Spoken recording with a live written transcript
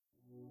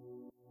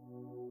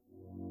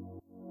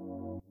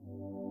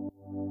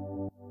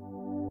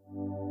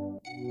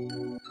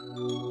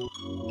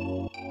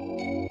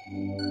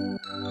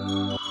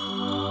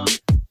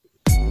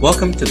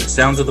Welcome to the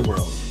Sounds of the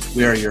World.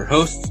 We are your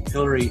hosts,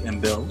 Hillary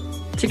and Bill.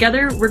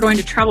 Together, we're going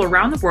to travel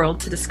around the world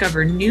to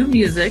discover new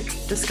music,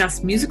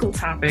 discuss musical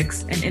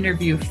topics, and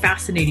interview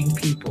fascinating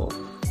people.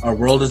 Our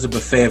world is a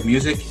buffet of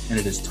music, and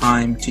it is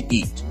time to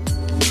eat.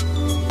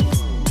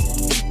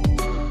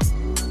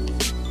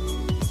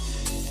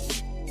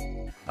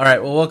 All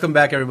right, well, welcome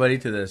back, everybody,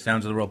 to the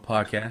Sounds of the World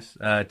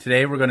podcast.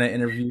 Today, we're going to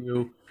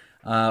interview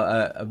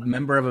a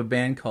member of a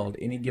band called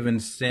Any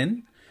Given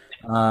Sin.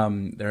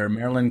 They're a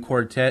Maryland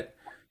quartet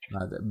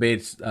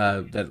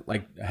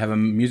that have a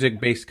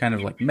music-based kind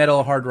of like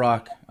metal, hard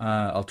rock,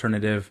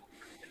 alternative.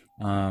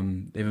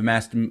 They've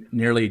amassed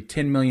nearly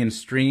 10 million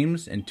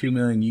streams and 2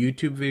 million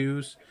YouTube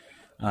views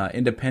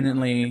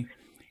independently,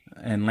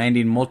 and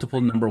landing multiple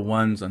number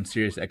ones on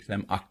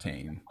SiriusXM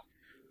Octane.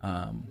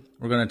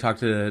 We're going to talk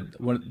to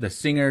the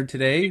singer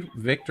today,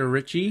 Victor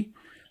Ritchie,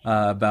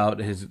 about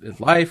his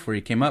life, where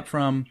he came up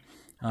from,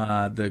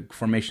 the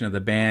formation of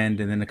the band,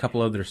 and then a couple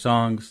other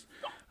songs,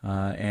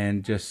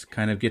 and just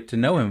kind of get to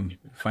know him,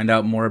 find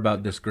out more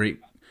about this great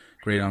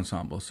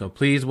ensemble. So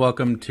please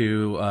welcome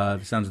to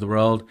the Sounds of the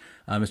World,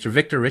 Mr.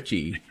 Victor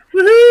Ritchie.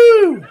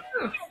 Woohoo!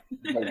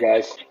 Hey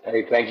guys,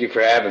 hey, thank you for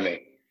having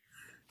me.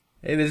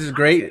 Hey, this is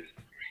great.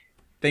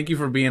 Thank you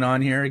for being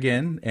on here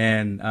again.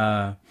 And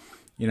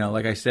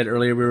like I said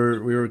earlier,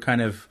 we were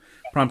kind of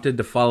prompted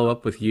to follow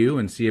up with you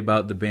and see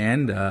about the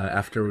band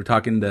after we're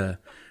talking to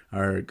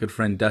our good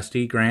friend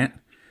Dusty Grant.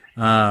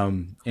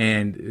 And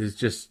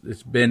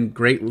it's been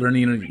great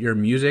learning your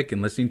music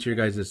and listening to your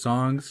guys'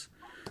 songs.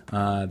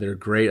 They're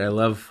great. I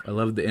love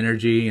the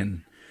energy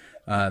and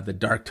the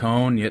dark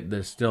tone, yet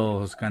they're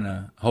still kind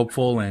of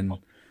hopeful, and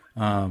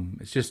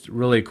it's just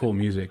really cool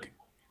music.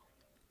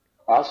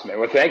 Awesome, man.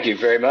 Well, thank you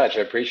very much.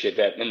 I appreciate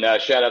that. And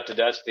shout out to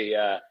Dusty.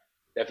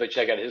 Definitely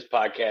check out his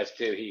podcast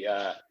too.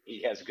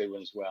 He has a good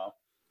one as well.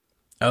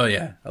 Oh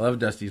yeah, I love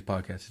Dusty's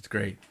podcast. It's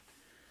great.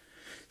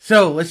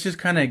 So let's just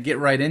kind of get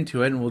right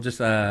into it, and we'll just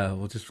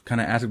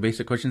kind of ask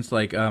basic questions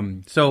like,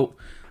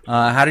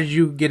 how did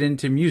you get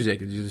into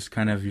music? Is it just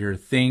kind of your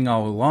thing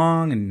all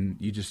along, and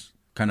you just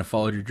kind of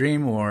followed your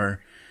dream,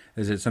 or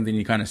is it something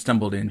you kind of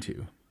stumbled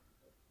into?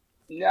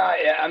 No,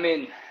 yeah, I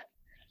mean,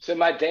 so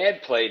my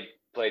dad played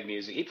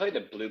music. He played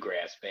in a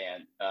bluegrass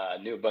band,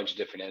 knew a bunch of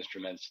different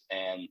instruments,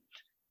 and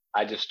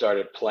I just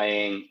started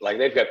playing. Like,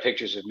 they've got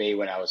pictures of me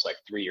when I was like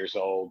 3 years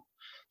old,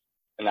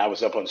 and I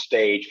was up on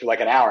stage for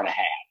like an hour and a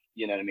half.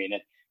 You know what I mean?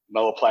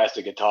 My little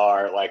plastic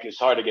guitar, like, it's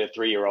hard to get a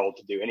 3-year-old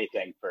to do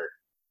anything for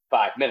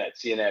 5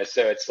 minutes, you know?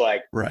 So it's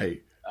like,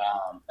 right.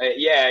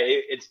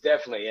 It's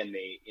definitely in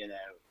me, you know.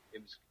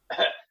 It was,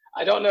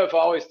 I don't know if I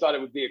always thought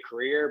it would be a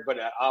career, but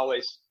I've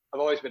always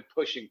been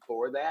pushing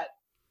for that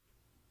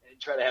and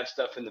try to have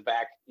stuff in the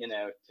back, you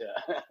know, to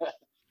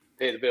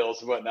pay the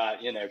bills and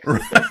whatnot, you know.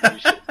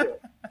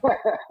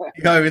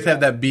 You always have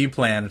that B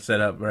plan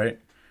set up, right?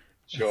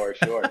 Sure.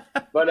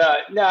 But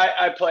no,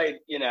 I played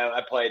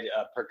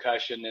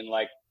percussion in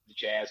like the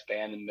jazz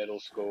band in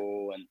middle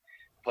school, and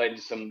played in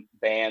some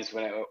bands.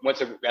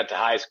 Once I got to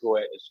high school,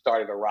 I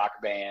started a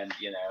rock band,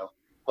 you know,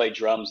 played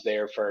drums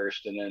there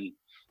first, and then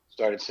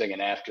started singing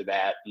after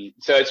that. And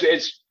so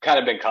it's kind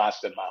of been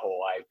constant my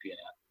whole life, you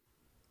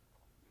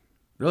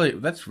know. Really,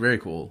 that's very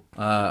cool.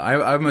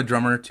 I'm a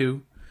drummer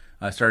too.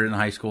 I started in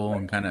high school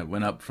and kind of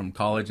went up from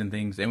college and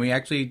things. And we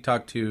actually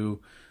talked to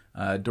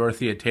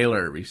Dorothea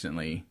Taylor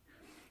recently.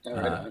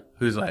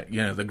 Who's like,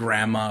 you know, the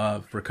grandma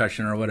of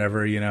percussion or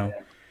whatever, you know.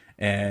 Yeah.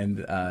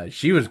 And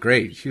she was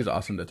great. She was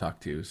awesome to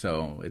talk to.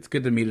 So it's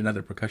good to meet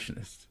another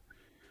percussionist.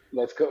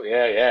 That's cool.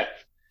 Yeah.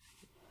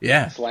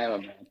 Slam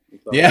him, man.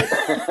 Yeah.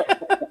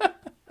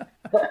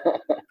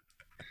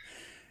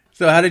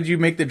 So how did you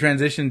make the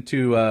transition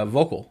to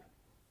vocal?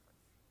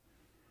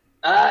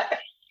 I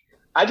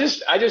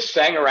just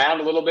sang around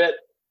a little bit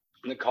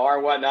in the car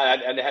and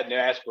whatnot. I had no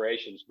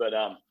aspirations, but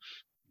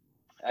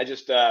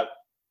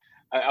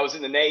I was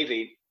in the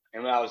Navy,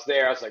 and when I was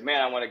there, I was like,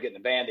 man, I want to get in the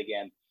band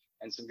again.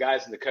 And some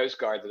guys in the Coast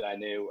Guard that I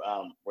knew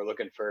were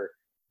looking for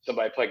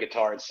somebody to play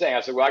guitar and sing.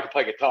 I said, well, I could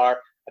play guitar.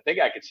 I think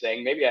I could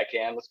sing. Maybe I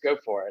can. Let's go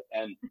for it.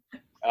 And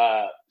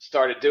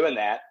started doing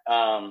that,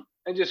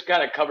 and just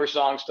kind of cover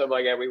songs, stuff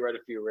like that. We wrote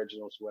a few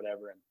originals,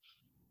 whatever.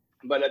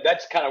 But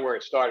that's kind of where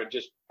it started,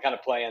 just kind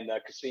of playing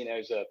the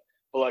casinos of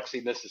Biloxi,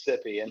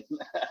 Mississippi, and,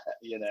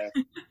 you know,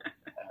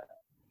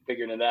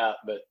 figuring it out.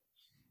 But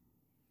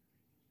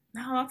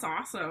no, that's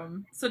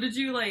awesome. So did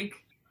you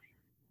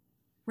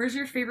where's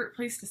your favorite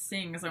place to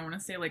sing? Because I want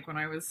to say, like, when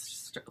I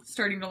was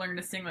starting to learn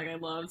to sing, like, I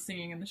loved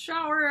singing in the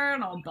shower,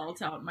 and I'll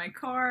belt out in my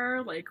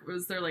car. Like,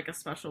 was there like a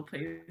special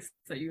place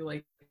that you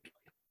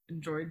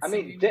enjoyed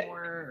singing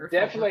more? Or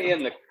definitely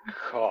in the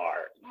car.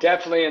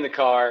 Definitely in the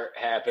car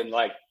happened.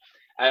 Like,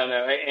 I don't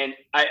know. And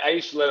I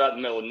used to live out in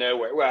the middle of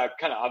nowhere. Well,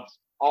 I've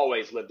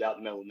always lived out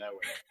in the middle of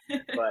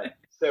nowhere. But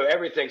so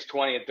everything's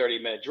 20 and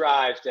 30-minute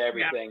drives to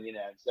everything, you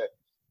know. So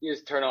you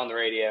just turn on the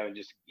radio and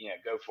just, you know,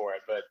 go for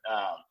it. But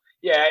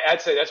yeah, I'd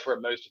say that's where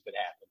most of it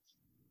happens.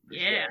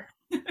 Yeah.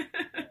 Sure.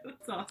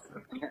 That's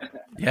awesome.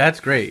 Yeah,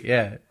 that's great.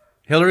 Yeah.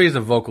 Hillary is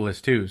a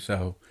vocalist too,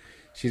 so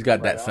She's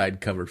got Right that on.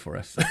 side covered for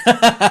us.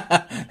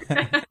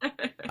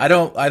 I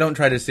don't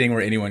try to sing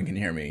where anyone can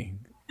hear me,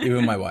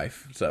 even my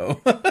wife.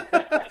 So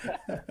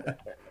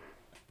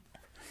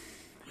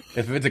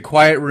if it's a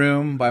quiet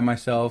room by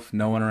myself,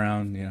 no one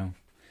around,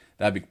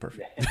 that'd be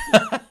perfect.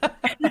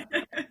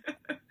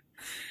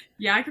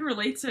 Yeah, I can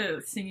relate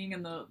to singing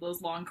in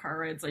those long car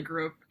rides. I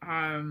grew up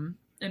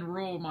in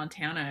rural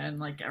Montana, and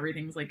like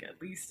everything's like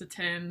at least a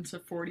 10 to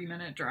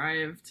 40-minute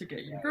drive to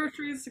get your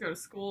groceries, to go to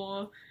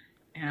school,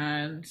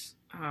 and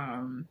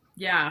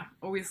yeah,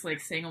 always like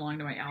sang along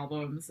to my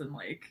albums and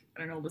like I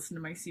don't know, listen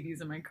to my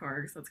CDs in my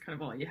car because that's kind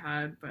of all you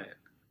had. But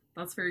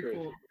that's very True.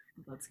 cool.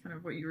 That's kind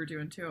of what you were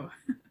doing too.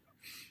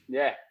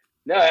 Yeah.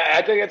 No,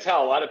 I think that's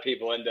how a lot of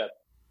people end up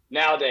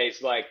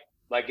nowadays. Like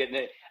getting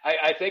it.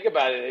 I think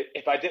about it.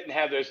 If I didn't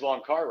have those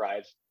long car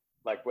rides,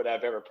 like would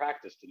I've ever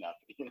practiced enough?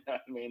 You know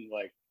what I mean?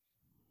 Like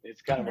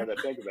it's kind of what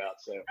I think about.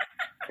 So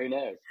who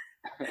knows?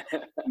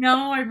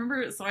 No, I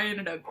remember. So I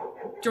ended up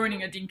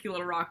joining a dinky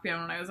little rock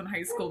band when I was in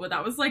high school, but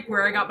that was like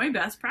where I got my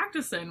best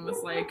practice in,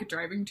 was like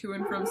driving to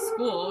and from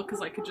school because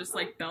I could just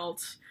like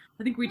belt.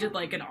 I think we did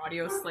like an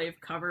Audio Slave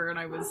cover, and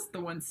I was the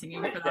one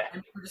singing for that.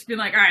 And just being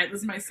like, all right,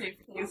 this is my safe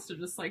place to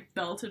just like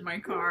belt in my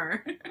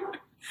car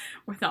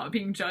without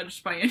being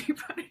judged by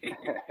anybody.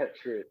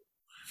 True.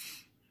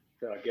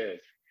 So good.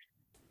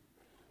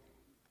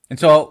 And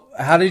so,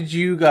 how did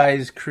you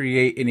guys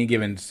create Any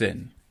Given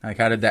Sin? Like,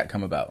 how did that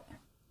come about?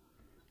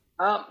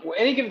 Well,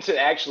 Any Given Sin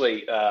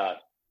actually,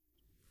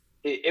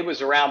 it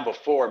was around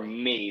before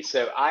me.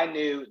 So I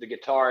knew the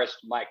guitarist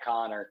Mike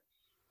Connor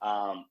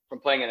from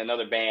playing in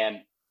another band.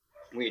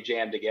 We had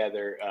jammed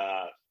together,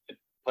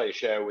 played a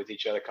show with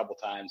each other a couple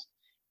times,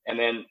 and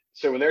then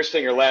so when their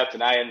singer left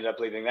and I ended up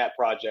leaving that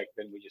project,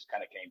 then we just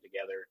kind of came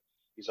together.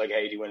 He's like,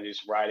 "Hey, do you want to do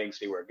some writing?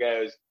 See where it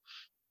goes?"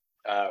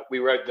 We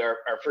wrote our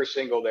first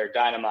single, their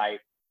Dynamite,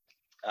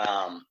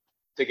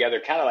 together,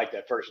 kind of like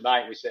that first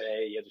night. We said,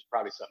 "Hey, yeah, there's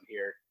probably something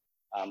here.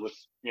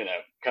 Let's,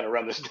 kind of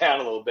run this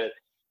down a little bit."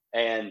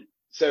 And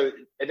so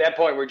at that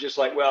point, we're just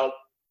like, well,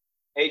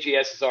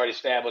 AGS is already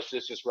established.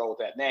 Let's just roll with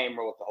that name,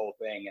 roll with the whole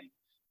thing.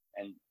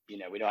 And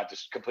we don't have to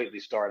completely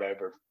start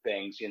over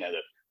things, the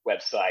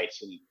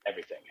websites and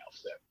everything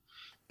else. So.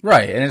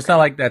 Right, and it's not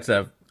like that's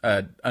a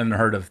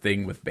unheard of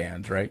thing with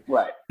bands, right?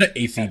 Right.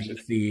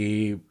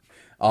 AC/DC,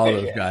 all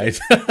those guys.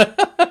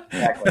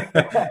 Exactly.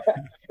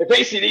 If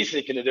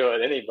AC/DC can do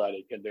it,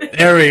 anybody can do it.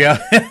 There we go.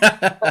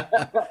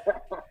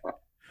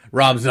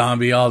 Rob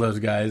Zombie, all those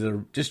guys.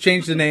 Or just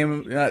change the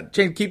name,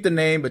 keep the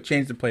name, but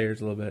change the players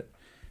a little bit.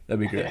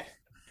 That'd be great.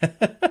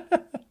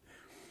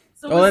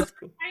 So Oh, was that's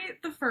cool.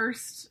 Dynamite the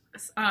first,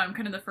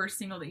 kind of the first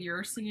single that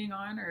you're singing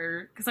on,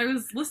 or because I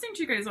was listening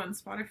to you guys on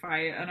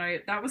Spotify,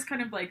 and that was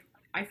kind of like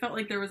I felt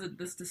like there was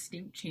this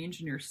distinct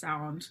change in your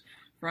sound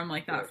from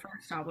like that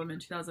first album in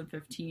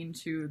 2015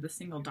 to the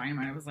single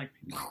Dynamite. I was like,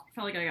 I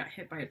felt like I got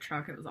hit by a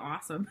truck. It was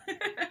awesome.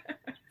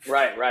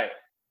 Right.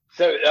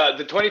 So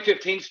the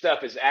 2015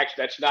 stuff is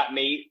actually, that's not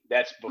me.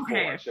 That's before.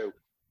 Okay. So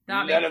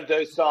That none makes of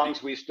those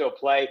songs we still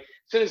play. As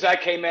soon as I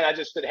came in, I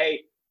just said,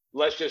 "Hey,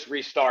 let's just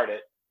restart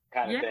it,"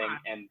 kind of Yeah.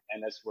 thing,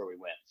 and that's where we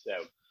went.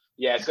 So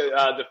yeah. So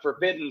the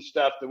Forbidden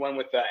stuff, the one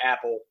with the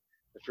apple,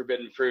 the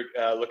forbidden fruit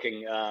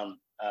looking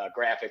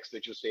graphics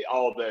that you'll see,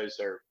 all of those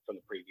are from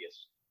the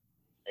previous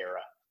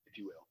era, if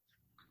you will.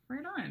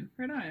 Right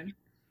on.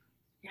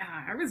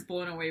 Yeah, I was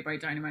blown away by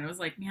Dynamite. I was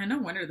like, man, no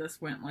wonder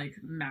this went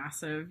like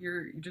massive.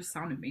 You just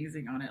sound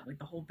amazing on it. Like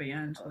the whole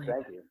band, like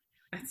Thank you.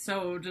 it's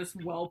so just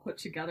well put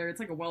together. It's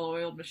like a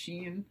well-oiled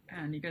machine,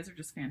 and you guys are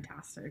just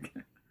fantastic.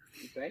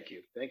 Thank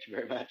you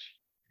very much.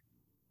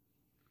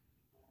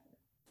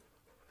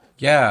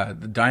 Yeah,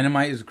 the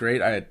Dynamite is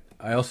great. I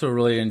also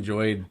really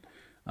enjoyed,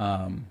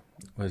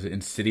 was it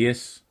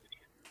Insidious?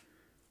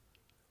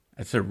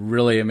 It's a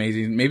really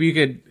amazing. Maybe you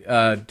could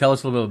tell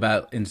us a little bit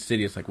about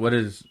Insidious. Like, what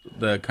is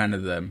the kind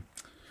of the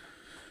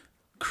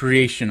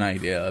creation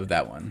idea of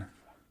that one?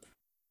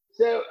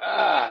 So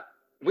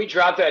we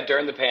dropped that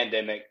during the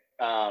pandemic.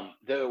 Though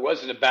it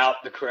wasn't about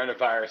the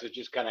coronavirus, it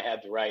just kind of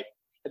had the right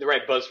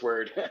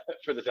buzzword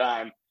for the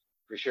time,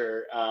 for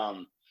sure.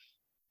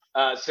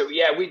 So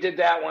yeah, we did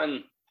that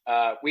one.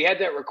 We had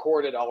that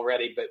recorded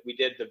already, but we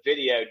did the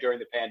video during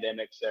the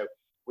pandemic. So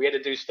we had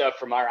to do stuff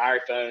from our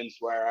iPhones,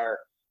 where our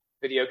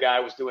video guy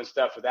was doing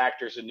stuff with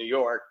actors in New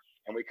York,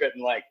 and we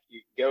couldn't like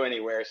go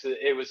anywhere. So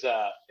it was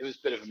a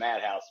bit of a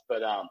madhouse,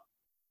 but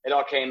it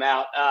all came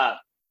out.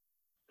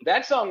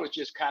 That song was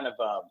just kind of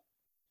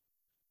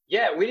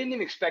we didn't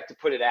even expect to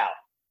put it out,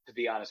 to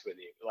be honest with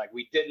you. Like,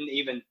 we didn't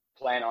even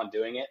plan on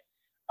doing it.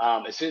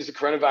 As soon as the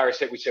coronavirus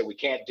hit, we said we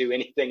can't do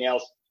anything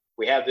else.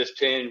 We have this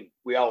tune,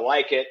 we all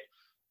like it,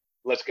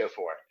 let's go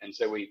for it. And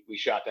so we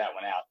shot that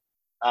one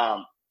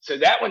out. So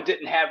that one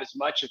didn't have as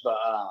much of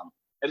a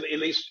at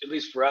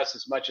least for us,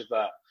 as much of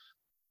a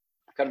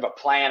kind of a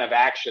plan of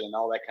action and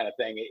all that kind of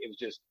thing. It was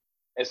just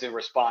as in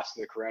response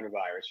to the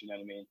coronavirus, you know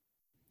what I mean?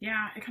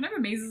 Yeah, it kind of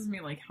amazes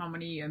me like how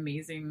many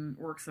amazing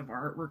works of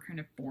art were kind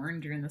of born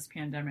during this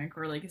pandemic,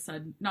 or like I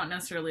said, not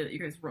necessarily that you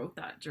guys wrote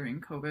that during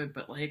COVID,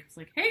 but like it's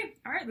like, hey,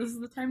 all right, this is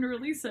the time to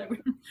release it.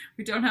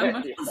 We don't have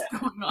much Yeah, else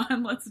going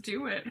on. Let's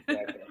do it.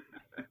 exactly.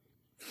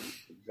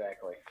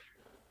 Exactly.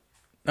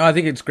 No, I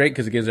think it's great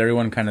because it gives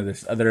everyone kind of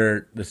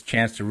this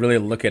chance to really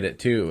look at it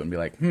too and be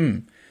like,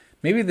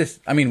 maybe this.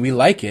 I mean, we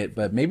like it,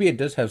 but maybe it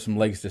does have some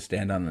legs to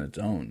stand on its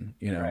own,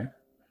 you know. Right.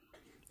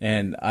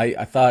 And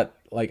I thought,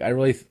 like, I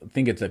really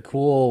think it's a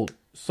cool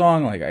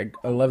song. Like,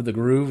 I love the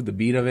groove, the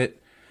beat of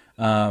it.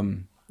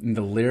 And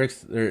the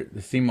lyrics, they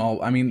seem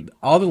all, I mean,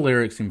 all the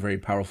lyrics seem very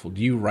powerful.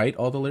 Do you write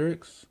all the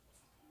lyrics?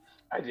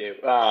 I do.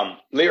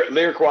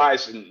 Lyric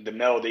wise, and the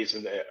melodies,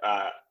 and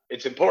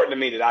it's important to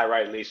me that I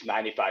write at least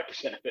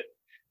 95% of it.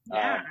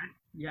 Yeah,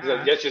 So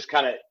yeah. that's just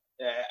kind of,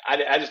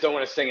 I just don't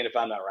want to sing it if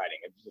I'm not writing.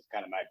 It's just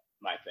kind of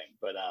my thing.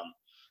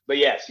 But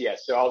yes.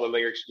 So all the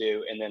lyrics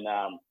do, and then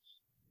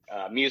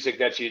music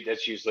that's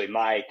usually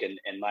Mike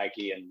and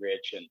Mikey and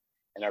Rich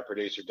and our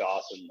producer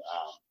Dawson,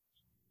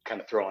 kind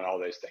of throwing all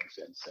those things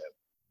in. So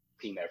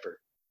team effort.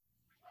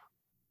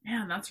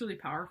 Man, that's really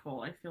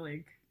powerful. I feel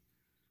like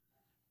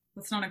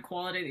that's not a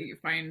quality that you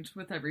find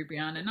with every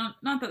band, and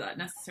not that that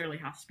necessarily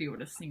has to be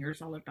what a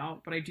singer's all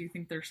about, but I do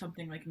think there's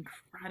something like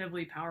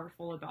incredibly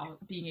powerful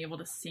about being able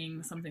to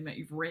sing something that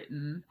you've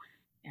written.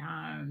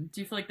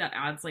 Do you feel like that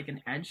adds like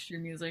an edge to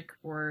your music,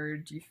 or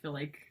do you feel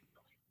like,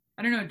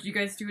 I don't know, do you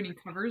guys do any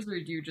covers, or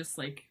do you just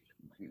like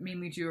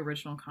mainly do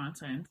original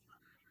content?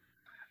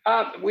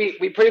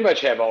 We pretty much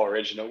have all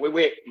original.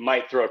 We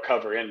might throw a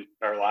cover in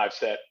our live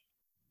set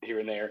here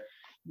and there.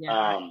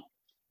 Yeah. Um,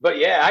 but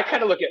yeah, I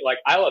kind of look at, like,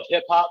 I love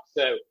hip hop,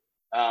 so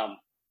um,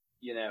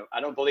 I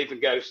don't believe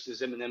in ghosts,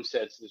 as Eminem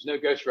says. There's no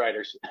ghost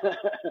writers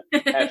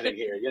happening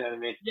here. You know what I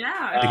mean?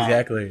 Yeah.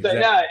 Exactly. So exactly.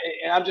 no,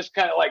 and I'm just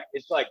kind of like,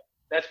 it's like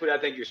that's what I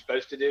think you're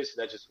supposed to do. So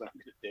that's just what I'm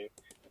going to do.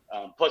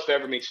 Plus, if I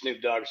ever meet Snoop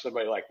Dogg or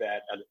somebody like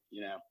that, I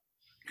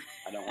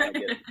don't want to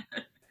get.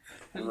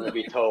 I'm going to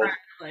be told,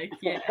 Like,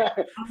 yeah.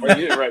 well,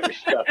 you didn't write your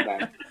stuff,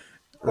 man.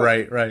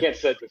 Right, You right. can't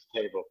set this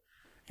table.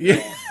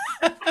 Yeah.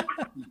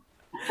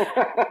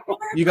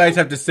 You guys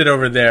have to sit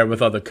over there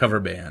with all the cover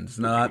bands,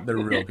 not the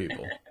real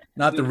people,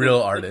 not the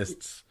real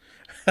artists.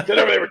 Sit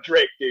over there with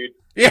Drake, dude.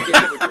 Yeah.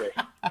 Get with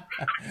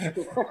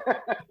Drake.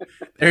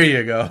 There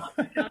you go.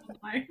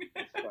 Like,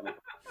 It's funny.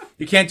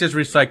 You can't just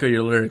recycle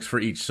your lyrics for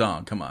each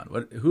song. Come on.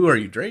 What? Who are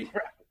you, Drake?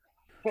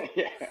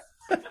 Yeah.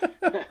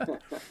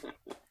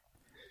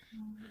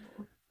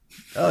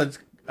 Oh,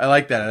 I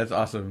like that. That's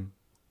awesome.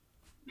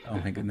 Oh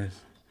my goodness.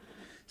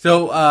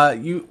 So,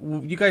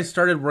 you guys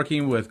started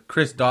working with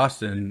Chris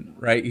Dawson,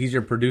 right? He's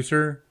your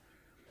producer,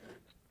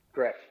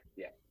 Correct.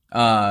 Yeah.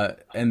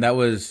 and that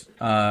was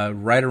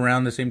right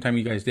around the same time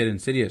you guys did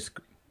Insidious.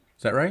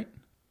 Is that right?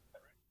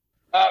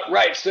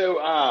 Right.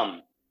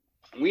 So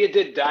we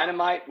did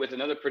Dynamite with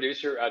another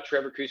producer,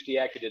 Trevor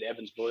Kustiak, who did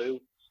Evans Blue.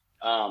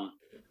 And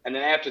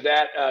then after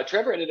that,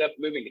 Trevor ended up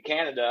moving to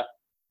Canada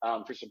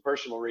for some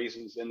personal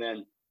reasons. And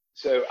then,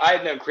 so I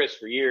had known Chris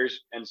for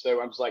years. And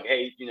so I was like,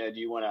 hey, do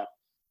you want to,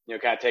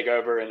 kind of take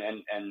over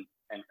and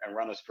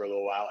run us for a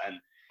little while? And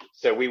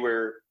so we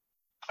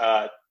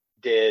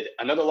did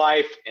Another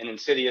Life and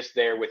Insidious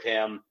there with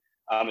him,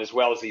 as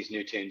well as these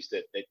new tunes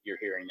that you're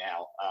hearing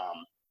now.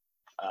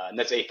 And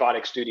that's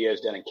Aphotic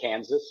Studios down in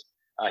Kansas.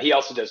 He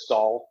also does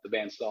Saul, the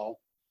band Saul.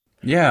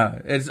 Yeah.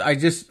 I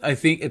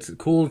think it's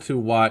cool to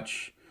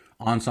watch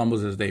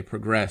ensembles as they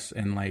progress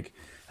and like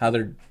how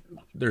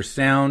their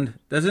sound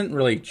doesn't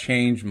really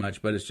change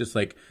much, but it's just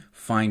like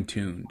fine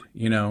tuned,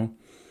 Yeah.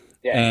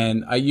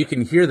 And you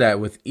can hear that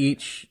with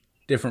each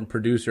different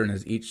producer and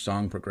as each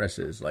song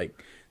progresses.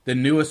 Like the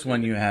newest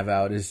one you have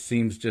out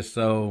seems just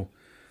so.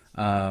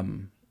 I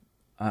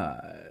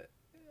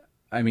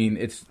mean,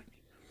 it's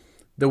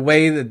the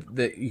way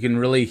that you can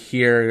really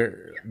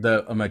hear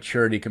a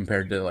maturity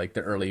compared to like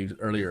the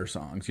earlier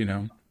songs.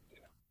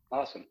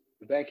 Awesome.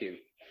 Thank you.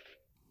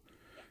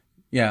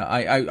 Yeah,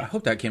 I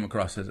hope that came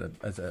across as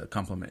a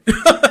compliment.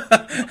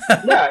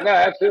 No,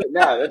 absolutely.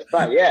 No, that's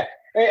fine. Yeah.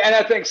 And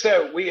I think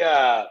so. We,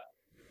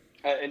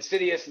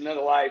 Insidious and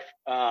Another Life,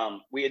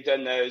 we had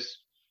done those,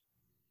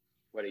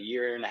 a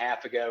year and a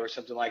half ago or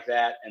something like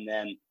that. And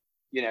then,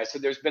 so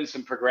there's been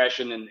some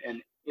progression and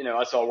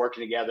us all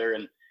working together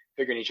and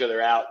figuring each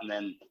other out. And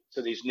then,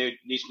 so these new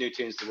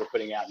tunes that we're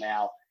putting out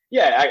now,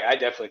 yeah, I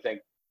definitely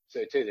think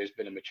so too. There's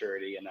been a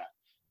maturity and a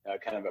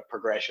kind of a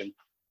progression,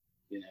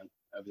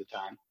 over the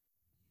time.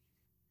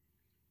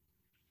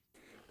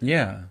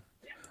 Yeah.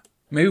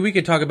 Maybe we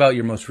could talk about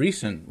your most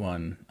recent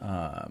one,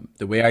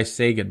 The Way I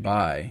Say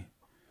Goodbye.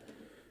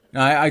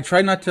 Now, I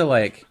try not to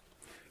like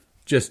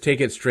just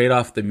take it straight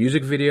off the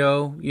music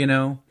video,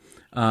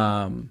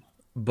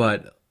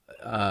 but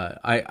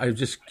I'm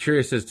just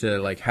curious as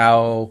to like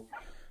how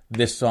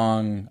this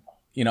song,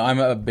 I'm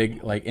a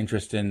big like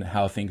interest in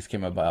how things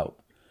came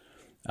about.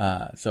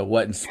 So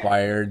what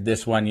inspired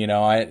this one? We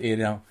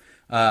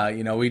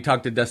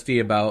talked to Dusty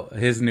about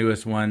his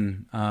newest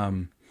one.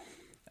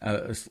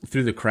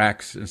 Through the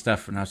Cracks and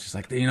stuff, and I was just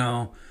like,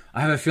 I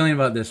have a feeling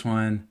about this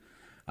one.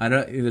 I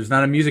don't. There's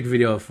not a music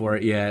video for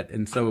it yet,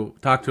 and so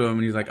talk to him,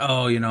 and he's like,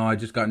 "Oh, I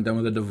just gotten done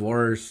with a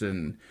divorce,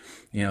 and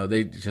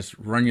they just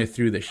run you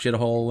through the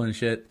shithole and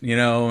shit,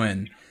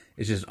 and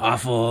it's just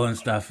awful and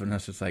stuff." And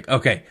it's just like,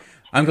 okay,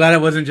 I'm glad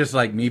it wasn't just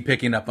like me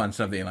picking up on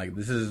something. Like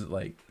this is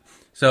like,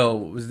 so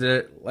was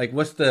there like,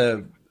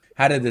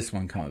 how did this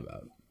one come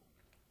about?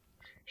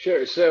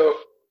 Sure. So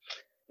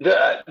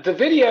the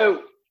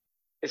video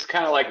is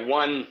kind of like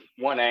one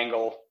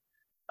angle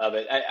of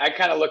it. I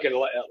kind of look at it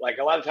like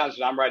a lot of times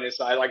when I'm writing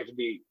this, I like it to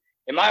be,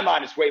 in my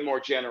mind, it's way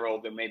more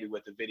general than maybe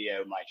what the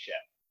video might show.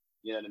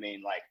 You know what I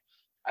mean? Like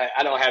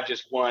I don't have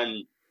just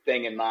one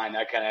thing in mind.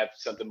 I kind of have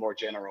something more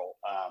general.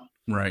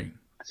 Right.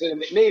 So to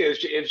me,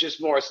 it was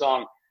just more a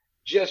song,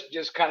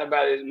 just kind of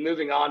about it,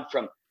 moving on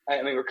from.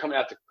 I mean, we're coming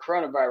out the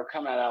coronavirus, we're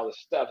coming out all this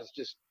stuff. It's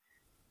just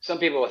some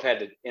people have had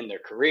to in their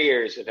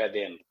careers, have had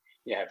to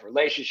have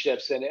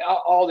relationships, and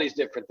all these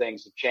different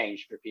things have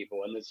changed for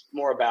people. And it's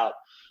more about,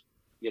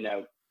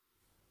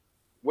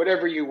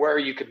 whatever you were,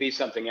 you could be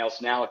something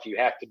else now. If you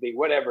have to be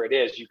whatever it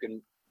is, you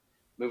can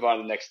move on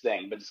to the next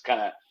thing. But it's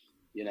kind of,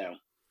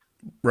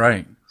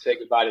 right. Say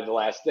goodbye to the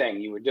last thing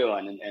you were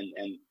doing,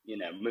 and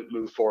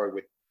move forward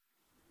with,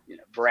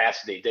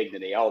 veracity,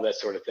 dignity, all that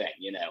sort of thing.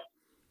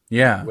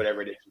 Yeah.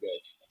 Whatever it is.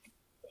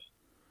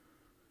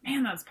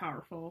 Man, that's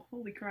powerful.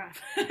 Holy crap.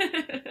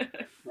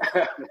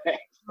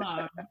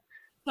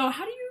 So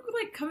how do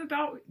you come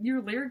about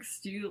your lyrics?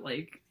 Do you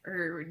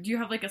or do you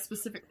have a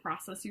specific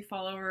process you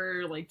follow,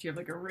 or do you have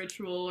a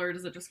ritual, or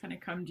does it just kind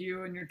of come to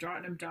you and you're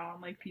jotting them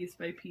down piece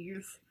by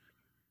piece?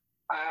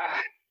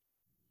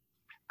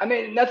 I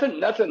mean,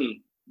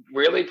 nothing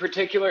really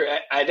particular.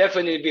 I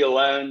definitely need to be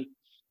alone.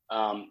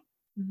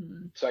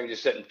 So I can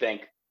just sit and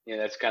think.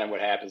 That's kind of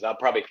what happens. I'll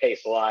probably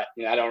pace a lot.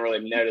 I don't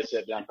really notice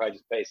it, but I'm probably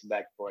just pacing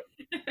back and forth.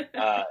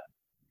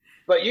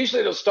 But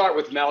usually it'll start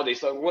with melody.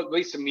 So at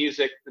least some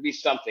music, there'll be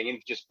something,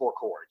 even just 4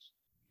 chords,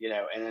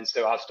 and then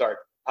so I'll start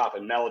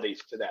popping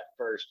melodies to that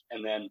first.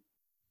 And then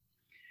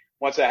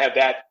once I have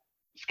that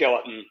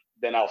skeleton,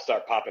 then I'll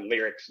start popping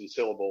lyrics and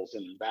syllables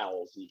and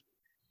vowels and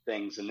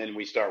things. And then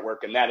we start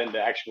working that into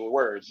actual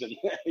words and,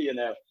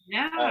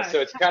 Yeah.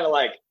 So it's kind of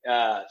like,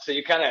 so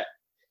you kind of,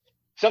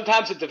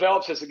 sometimes it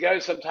develops as it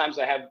goes. Sometimes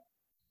I have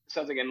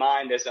something in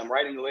mind as I'm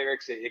writing the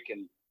lyrics. It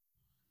can,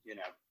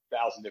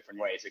 1,000 different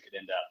ways it could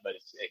end up, but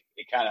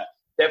it kind of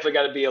definitely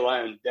got to be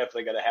alone.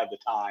 Definitely got to have the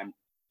time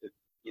to,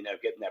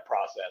 get in that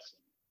process.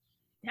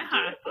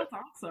 Yeah, that's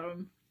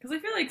awesome. Because I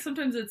feel like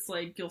sometimes it's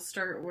you'll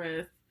start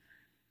with,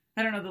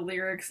 I don't know, the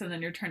lyrics, and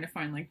then you're trying to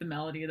find the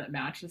melody that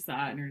matches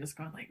that, and you're just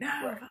going no,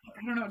 I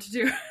don't know what to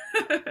do.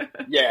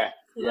 Yeah.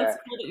 So that's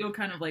cool that you'll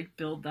kind of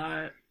build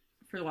that,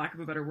 for lack of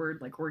a better word,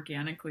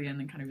 organically, and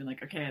then kind of be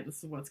okay,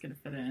 this is what's going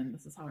to fit in.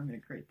 This is how I'm going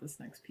to create this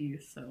next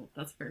piece. So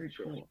that's very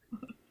cool.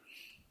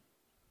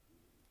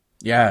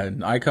 Yeah,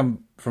 I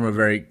come from a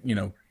very,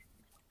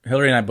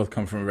 Hillary and I both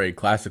come from a very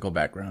classical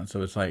background.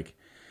 So it's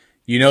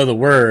the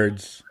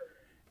words,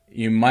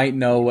 you might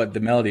know what the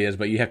melody is,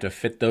 but you have to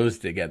fit those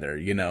together.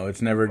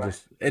 It's never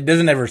just, it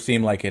doesn't ever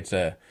seem like it's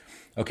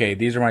okay,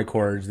 these are my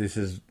chords, this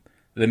is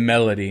the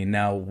melody.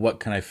 Now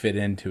what can I fit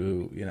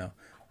into,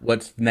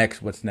 what's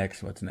next?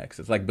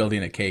 It's like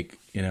building a cake,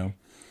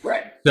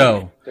 Right.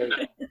 So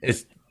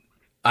it's,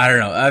 I don't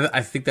know.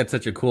 I think that's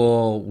such a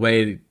cool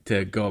way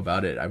to go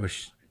about it. I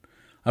wish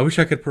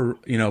I could,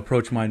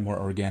 approach mine more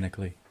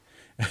organically.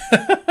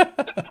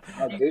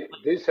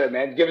 Do so,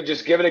 man. Give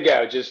it a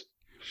go. Just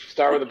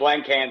start with a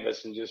blank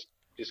canvas and just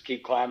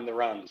keep climbing the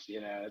rungs.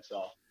 That's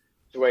all.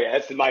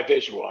 That's my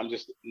visual. I'm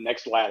just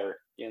next ladder.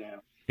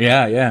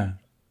 Yeah, yeah.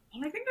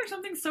 And I think there's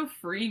something so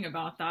freeing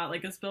about that.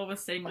 As Bill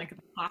was saying, in the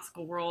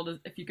classical world,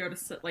 if you go to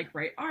sit,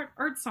 write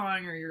art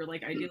song, or your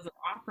ideas of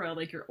opera,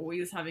 you're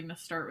always having to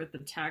start with the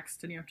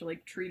text, and you have to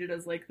treat it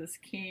as this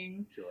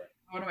king. Sure.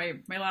 One of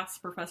my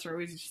last professor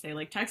always used to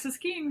say text is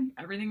king.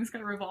 Everything's got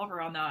to revolve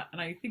around that,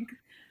 and I think,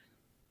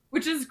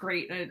 which is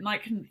great, and it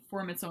might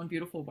conform its own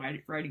beautiful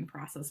writing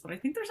process. But I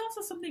think there's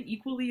also something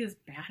equally as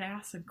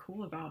badass and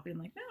cool about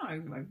being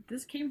no,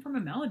 this came from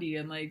a melody,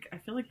 and I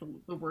feel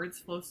the words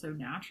flow so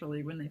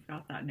naturally when they've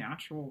got that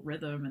natural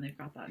rhythm and they've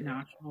got that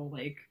natural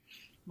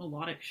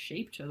melodic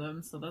shape to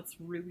them. So that's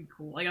really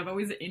cool. I've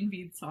always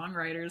envied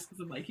songwriters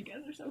because I'm you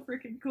guys are so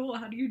freaking cool.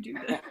 How do you do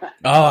this?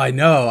 Oh, I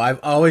know. I've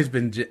always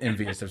been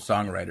envious of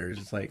songwriters.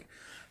 It's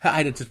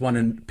I just want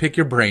to pick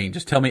your brain.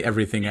 Just tell me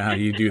everything how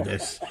you do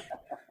this.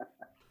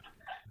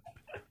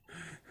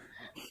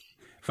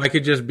 If I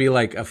could just be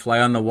a fly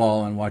on the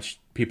wall and watch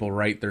people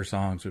write their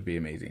songs, would be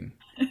amazing.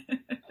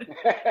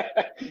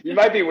 You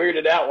might be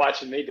weirded out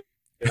watching me do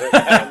it.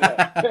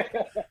 I don't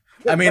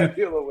know. I mean, I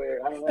feel a little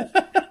weird. I don't know.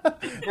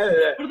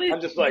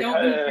 I'm just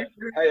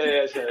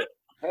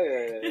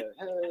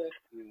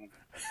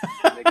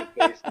making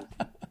faces.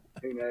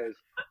 Who knows?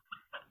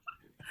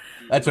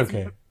 That's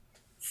okay.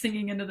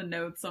 Singing into the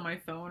notes on my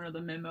phone or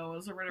the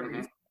memos or whatever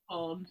it's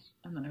called,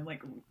 and then I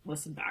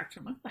listen back to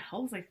them. What the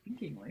hell was I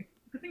thinking?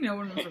 Good thing no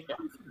one was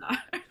around for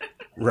that.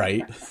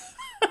 Right.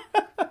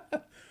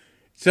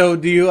 So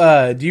do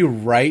you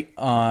write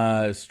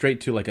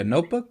straight to like a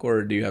notebook,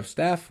 or do you have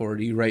staff, or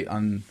do you write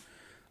on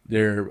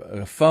their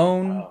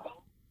phone?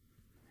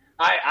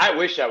 I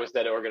wish I was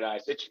that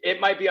organized.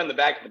 It might be on the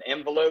back of an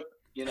envelope,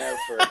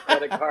 for a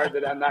credit card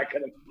that I'm not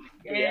going to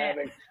be Yeah.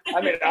 having.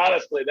 I mean,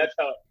 honestly, that's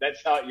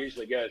how it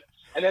usually goes.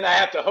 And then I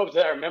have to hope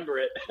that I remember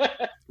it, so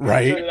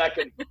Right.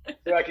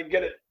 that I can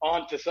get it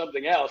onto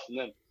something else. And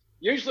then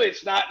usually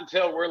it's not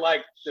until we're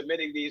like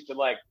submitting these to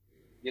like,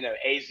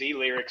 AZ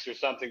lyrics or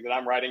something that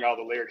I'm writing all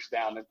the lyrics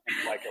down in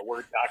like a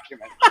Word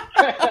document.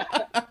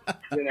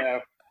 you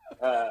know,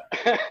 uh,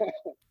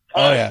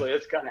 Oh yeah. honestly,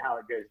 that's kind of how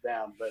it goes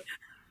down. But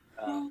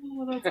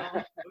Oh, that's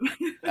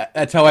awesome.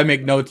 That's how I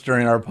make notes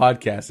during our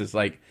podcast. It's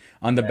like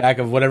on the back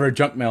of whatever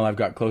junk mail I've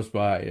got close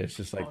by. It's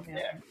just like, Oh,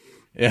 man.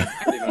 yeah.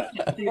 pretty much.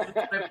 Dude, I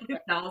have like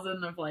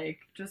 1,000 of like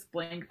just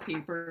blank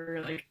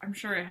paper. Like I'm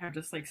sure I have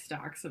just like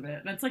stacks of it,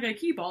 and it's like I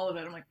keep all of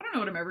it. I'm like I don't know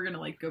what I'm ever gonna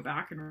like go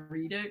back and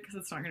read it because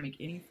it's not gonna make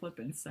any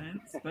flipping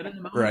sense. But in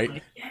the moment, Right. I'm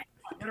like, yeah,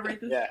 I gotta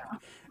write this Yeah. down.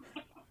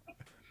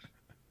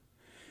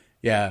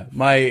 Yeah,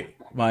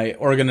 my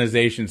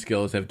organization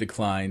skills have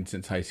declined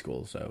since high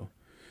school, so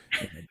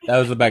that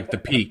was like the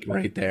peak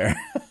right there.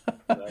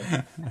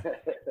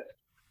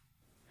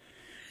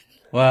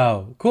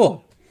 Wow,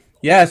 cool.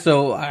 Yeah,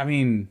 so I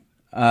mean,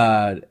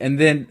 and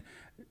then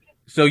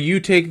so you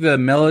take the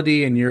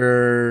melody and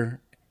your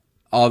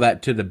all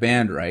that to the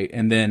band, right?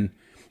 And then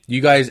you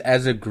guys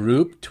as a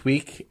group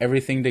tweak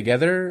everything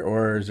together,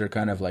 or is there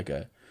kind of like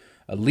a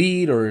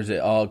lead, or is it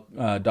all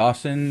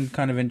Dawson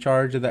kind of in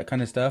charge of that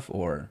kind of stuff,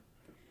 or?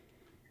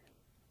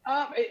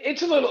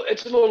 It's a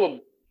little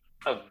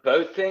of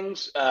both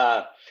things.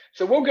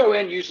 So we'll go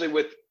in usually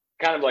with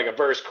kind of like a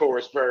verse,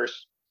 chorus,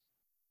 verse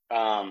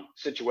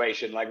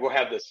situation. Like we'll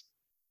have this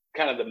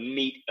kind of the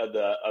meat of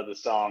the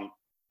song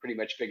pretty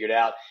much figured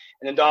out,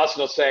 and then Dawson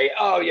will say,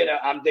 "Oh,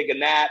 I'm digging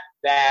that,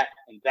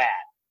 and that.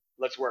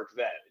 Let's work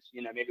those.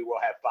 Maybe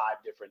we'll have 5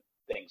 different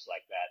things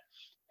like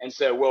that." And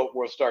so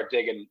we'll start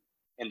digging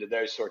into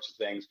those sorts of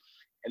things,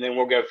 and then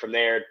we'll go from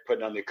there,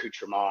 putting on the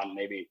accoutrement,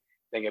 maybe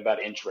thinking about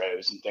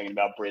intros and thinking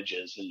about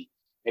bridges, and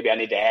maybe I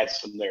need to add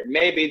some there.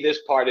 Maybe this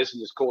part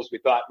isn't as cool as we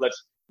thought.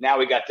 Now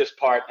we got this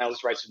part. Now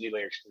let's write some new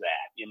lyrics to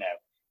that.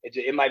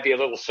 It might be a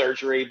little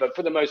surgery, but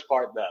for the most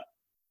part,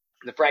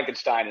 the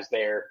Frankenstein is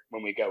there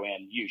when we go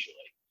in. Usually,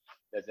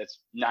 that's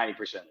 90%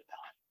 of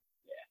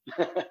the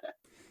time. Yeah.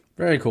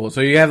 Very cool.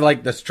 So you have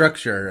like the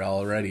structure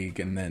already,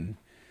 and then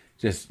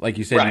just like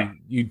you said, Right.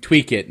 you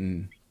tweak it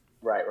and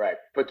Right.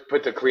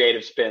 Put the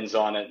creative spins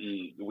on it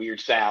and the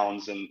weird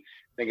sounds, and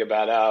think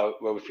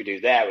about well, if we do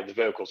that with the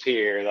vocals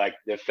here, like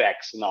the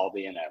effects and all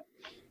the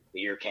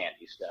the ear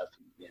candy stuff,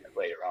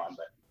 later on.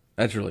 But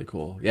that's really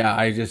cool. Yeah,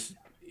 I just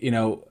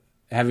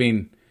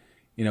having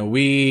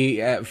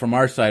we from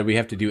our side we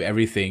have to do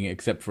everything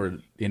except for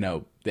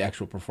the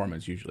actual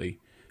performance usually.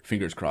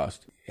 Fingers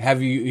crossed.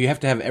 You have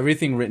to have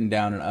everything written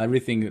down and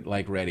everything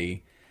like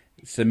ready,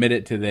 submit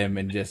it to them,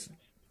 and just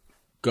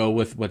go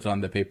with what's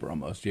on the paper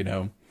almost.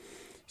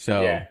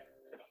 So yeah.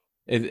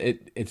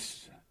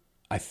 it's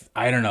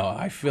I don't know.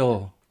 I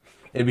feel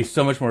it'd be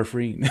so much more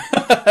freeing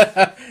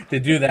to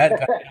do that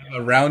kind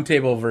of a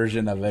roundtable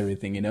version of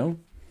everything.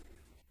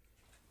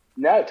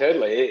 No,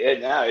 totally.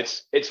 No,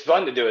 it's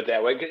fun to do it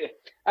that way.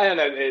 I don't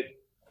know.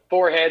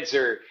 Four heads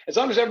are, as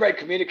long as everybody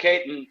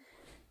communicating,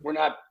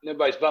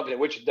 nobody's bumping it,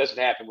 which doesn't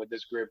happen with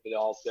this group at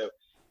all. So,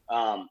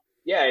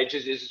 yeah, it's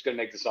just going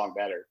to make the song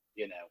better,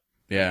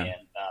 Yeah. And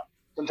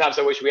sometimes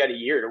I wish we had a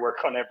year to work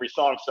on every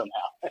song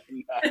somehow,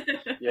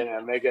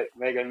 and, make it,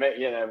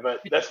 but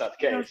that's not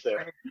the case. So,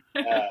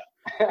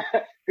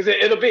 because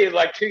it'll be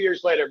like 2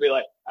 years later, it'll be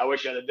like, I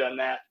wish I'd have done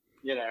that.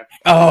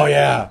 Oh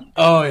yeah.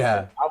 Oh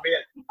yeah.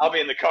 I'll be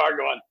in the car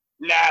going,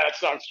 nah, that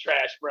song's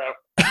trash, bro.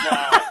 Nah,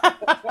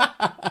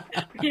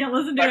 I can't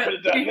listen to I it. could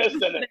have done this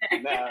in it.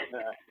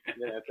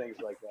 No, things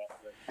like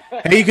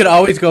that. Hey, you could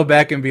always go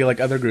back and be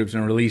like other groups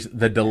and release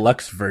the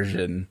deluxe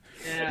version.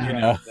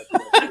 Yeah.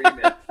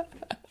 That's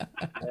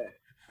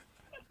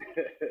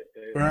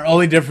Our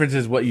only difference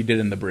is what you did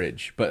in the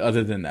bridge, but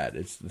other than that,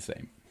 it's the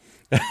same.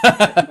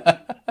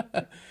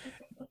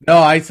 No,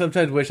 I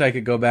sometimes wish I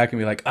could go back and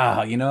be like,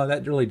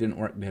 that really didn't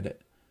work, did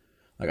it?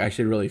 Like, I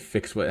should really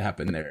fix what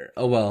happened there.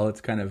 Oh, well,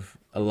 it's kind of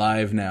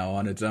alive now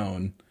on its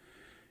own,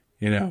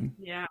 Yeah.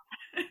 awesome.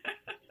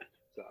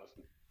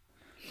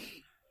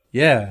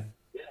 Yeah.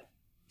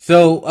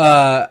 So,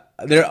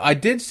 I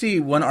did see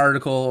one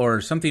article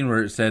or something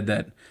where it said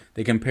that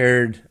they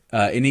compared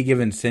Any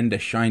Given Sin to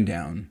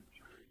Shinedown.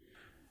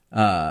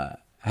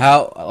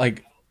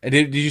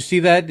 Did you see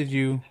that? Did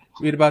you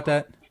read about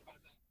that?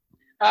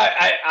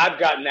 I've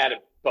gotten that a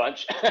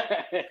bunch.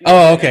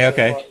 Oh,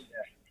 okay.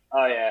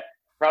 Oh yeah,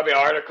 probably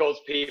articles,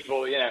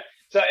 people,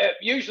 So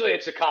usually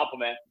it's a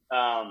compliment.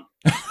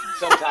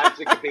 Sometimes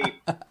it could be,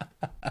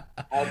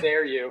 "How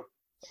dare you?"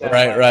 So,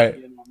 Right.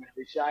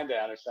 Maybe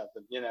Shinedown or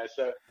something.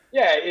 So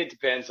yeah, it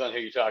depends on who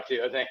you talk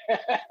to, I think.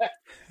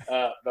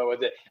 But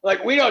with it,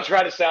 like, we don't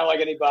try to sound like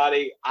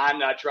anybody. I'm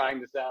not trying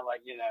to sound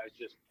like, it's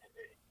just,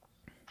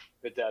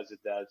 if it does, it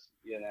does.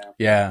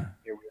 Yeah.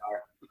 Here we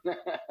are.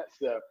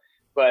 So,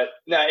 but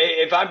no,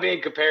 if I'm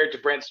being compared to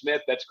Brent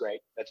Smith, that's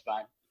great. That's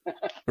fine.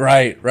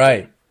 Right,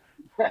 right.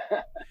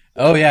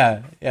 Oh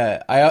yeah,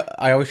 yeah.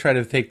 I always try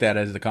to take that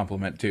as a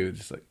compliment too.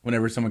 Just like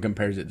whenever someone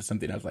compares it to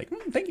something, I was like,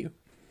 thank you.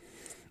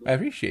 I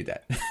appreciate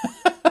that.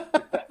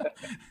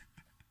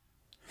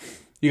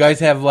 You guys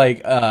have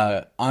like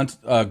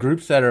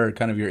groups that are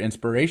kind of your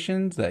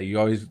inspirations that you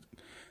always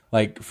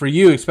like. For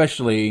you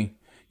especially,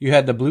 you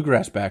had the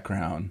bluegrass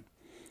background,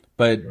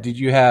 but did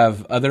you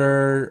have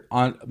other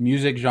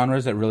music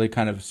genres that really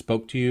kind of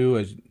spoke to you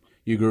as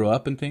you grew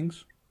up and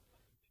things?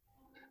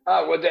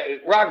 Well,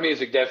 rock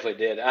music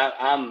definitely did.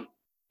 I'm,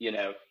 you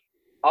know,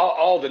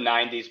 all the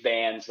 '90s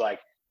bands like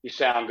your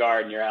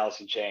Soundgarden, your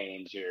Alice in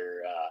Chains,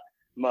 your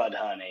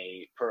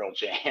Mudhoney, Pearl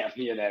Jam.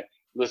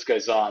 List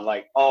goes on.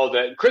 Like all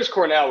the Chris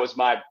Cornell was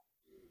my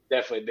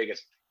definitely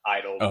biggest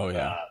idol, Oh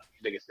yeah.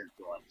 biggest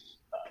influence,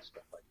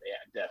 stuff like that.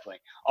 Yeah,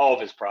 definitely all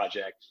of his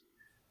projects.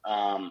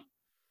 Um,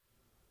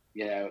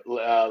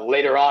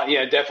 Later on,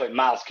 definitely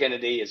Miles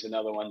Kennedy is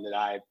another one that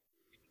I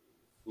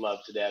love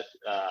to death.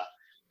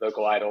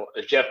 Vocal idol.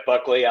 Jeff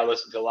Buckley, I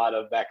listened to a lot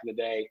of back in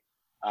the day.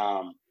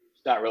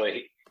 It's not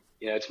really,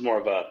 it's more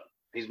of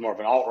he's more of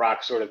an alt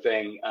rock sort of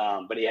thing.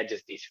 But he had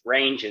just these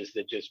ranges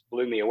that just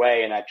blew me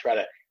away, and I try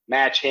to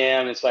match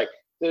him. It's like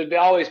there's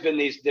always been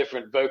these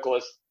different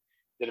vocalists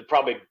that have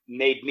probably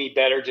made me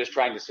better just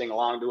trying to sing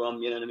along to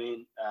them. You know what I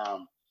mean?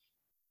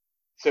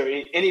 So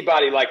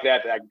anybody like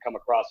that I can come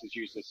across is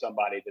usually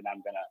somebody that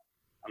I'm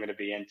gonna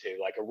be into.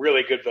 Like a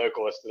really good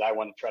vocalist that I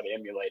want to try to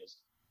emulate is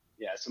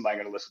somebody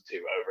I'm gonna listen to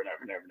over and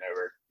over and over and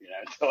over.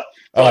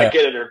 Until I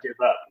get it or give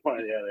up, one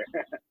or the other.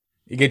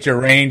 You get your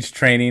range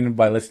training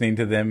by listening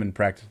to them and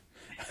practice.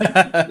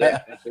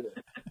 Yeah,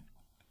 absolutely.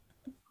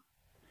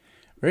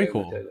 Very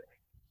cool.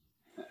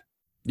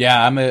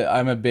 Yeah, I'm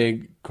a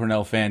big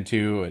Cornell fan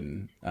too,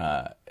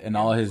 and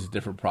all his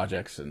different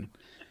projects. And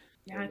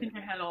yeah, I think I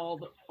had all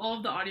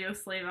of the Audio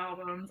Slave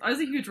albums. I was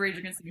a huge Rage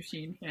Against the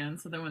Machine fan,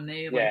 so then when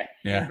they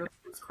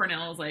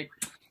Cornell was like,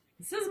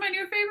 this is my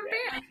new favorite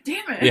band.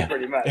 Damn it! Yeah,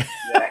 pretty much.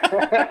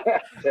 Yeah.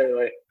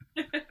 Totally.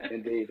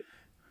 Indeed.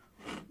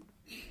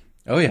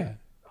 Oh yeah,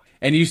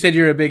 and you said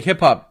you're a big hip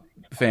hop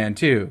fan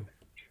too.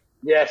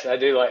 Yes, I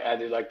do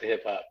like the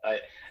hip hop.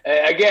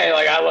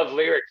 I love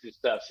lyrics and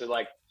stuff. So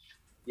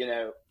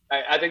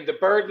I think the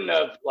burden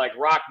of like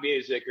rock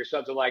music or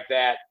something like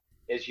that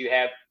is you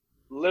have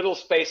little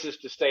spaces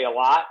to say a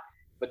lot,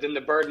 but then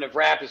the burden of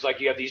rap is like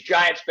you have these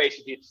giant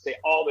spaces you have to say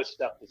all this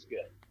stuff that's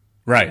good.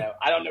 Right.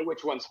 I don't know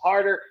which one's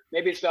harder.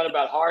 Maybe it's not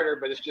about harder,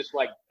 but it's just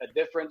like a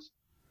difference.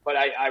 But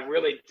I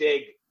really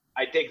dig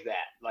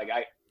that. Like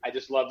I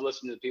just love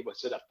listening to people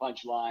set up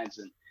punchlines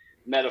and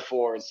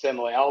metaphor and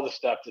simile, all the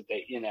stuff that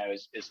they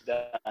is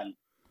done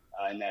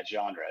in that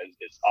genre.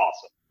 It's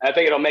awesome. And I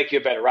think it'll make you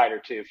a better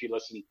writer too if you're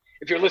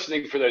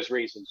listening for those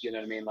reasons. You know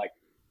what I mean? Like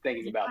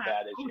thinking about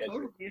that as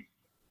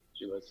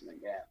you're listening.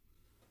 Yeah.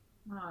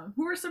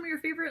 Who are some of your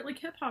favorite like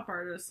hip hop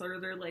artists? Are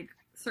there like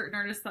certain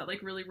artists that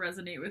like really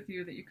resonate with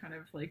you that you kind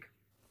of like,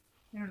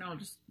 I don't know,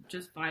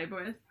 just vibe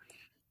with?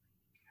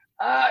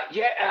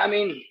 Yeah. I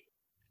mean,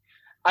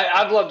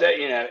 I've loved that.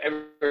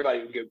 Everybody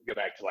would go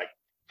back to like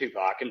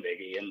Tupac and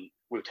Biggie and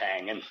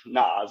Wu-Tang and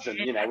Nas and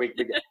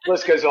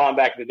list goes on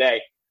back in the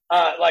day.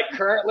 Like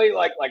currently,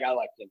 like I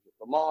like Kendrick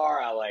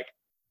Lamar. I like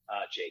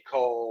J.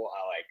 Cole.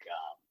 I like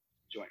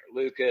Joyner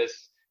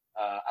Lucas.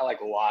 I like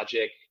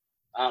Logic.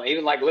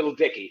 Even like Little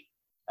Dicky.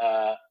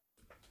 If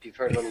you've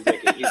heard Little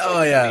Dicky. He's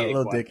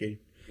Little Dicky.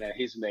 Yeah,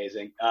 he's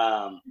amazing.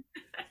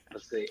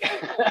 Let's see.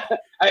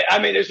 I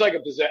mean, there's like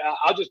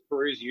I'll just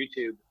peruse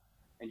YouTube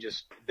and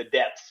just the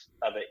depths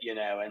of it,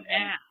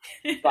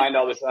 and find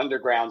all this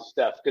underground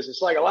stuff. Because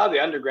it's like a lot of the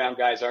underground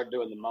guys aren't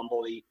doing the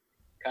mumbly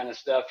kind of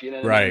stuff,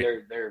 Right.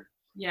 They're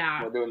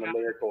doing the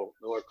lyrical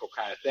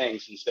kind of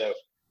things. And so,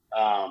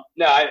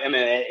 no, I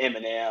mean,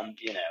 Eminem,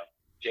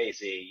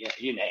 Jay-Z,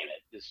 you name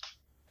it, just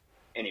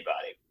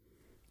anybody.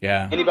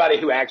 Yeah. Anybody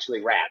who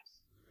actually raps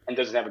and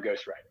doesn't have a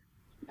ghostwriter.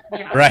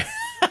 Yeah. Right.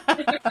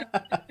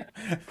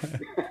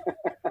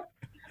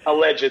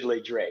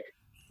 Allegedly Drake.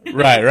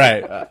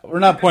 Right. We're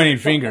not pointing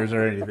fingers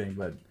or anything,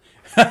 but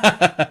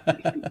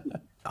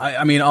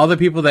I mean, all the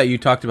people that you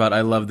talked about, I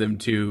love them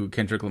too.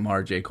 Kendrick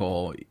Lamar, J.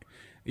 Cole.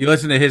 You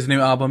listen to his new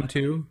album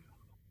too?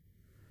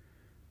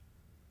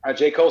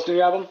 J. Cole's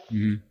new album?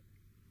 Mm-hmm.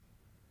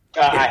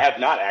 I have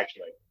not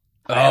actually.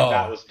 I have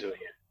not listened to it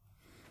yet.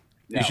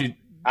 No. You should.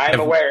 I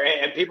am aware,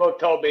 and people have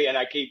told me, and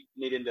I keep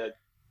needing to,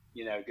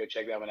 go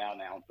check that one out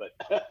now. But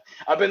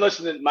I've been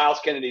listening to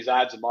Miles Kennedy's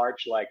Ides of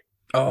March, like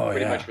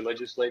pretty much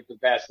religiously for the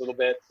past little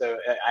bit. So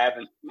I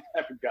haven't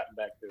gotten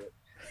back to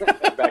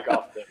it, back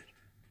off it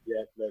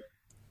yet. But.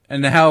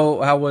 And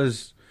how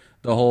was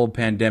the whole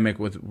pandemic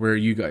with where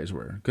you guys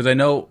were? Because I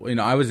know,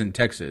 I was in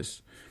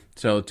Texas,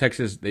 so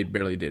Texas they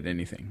barely did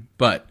anything.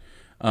 But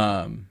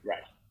right.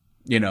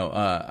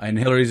 And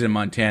Hillary's in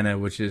Montana,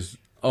 which is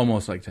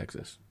almost like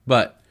Texas,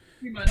 but.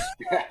 Pretty much.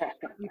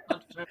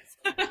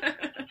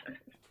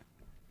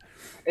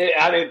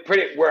 I mean,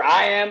 where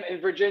I am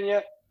in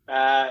Virginia,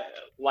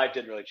 life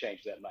didn't really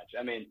change that much.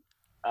 I mean,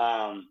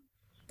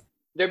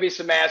 There'd be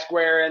some mask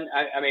wearing.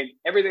 I mean,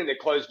 everything that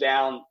closed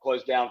down for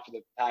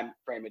the time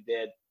frame it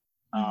did.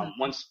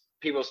 Once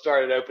people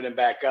started opening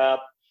back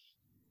up,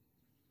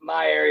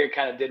 my area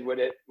kind of did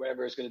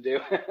whatever it's going to do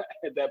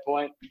at that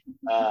point.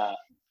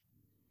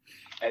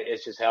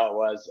 It's just how it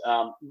was.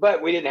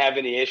 But we didn't have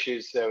any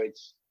issues, so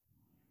it's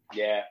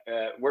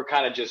we're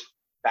kind of just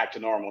back to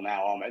normal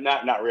now.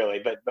 Not really,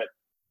 but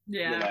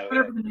yeah,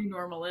 whatever the new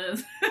normal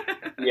is.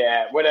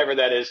 Yeah, whatever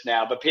that is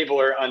now. But people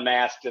are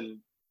unmasked and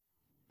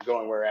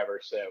going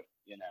wherever, so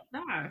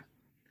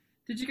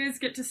Did you guys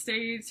get to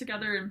stay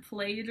together and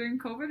play during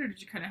COVID, or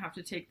did you kind of have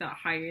to take that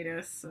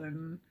hiatus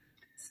and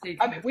stay?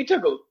 I mean, we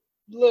took a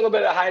little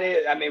bit of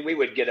hiatus. I mean, we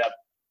would get up,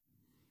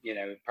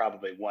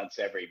 probably once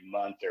every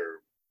month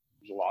or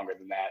longer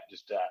than that,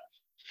 just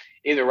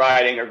either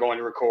writing or going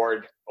to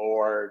record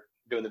or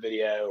doing the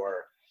video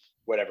or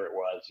whatever it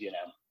was, Yeah,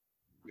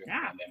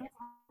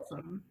 that's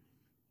awesome.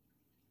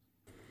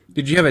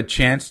 Did you have a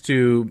chance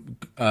to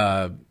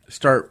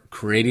start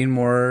creating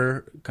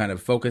more, kind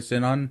of focus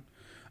in on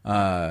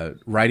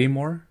writing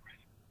more?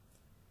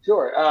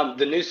 Sure.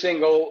 The new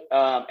single,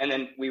 and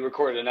then we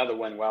recorded another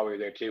one while we were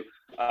there too,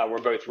 were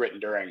both written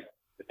during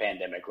the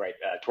pandemic, right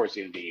towards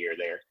the end of the year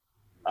there.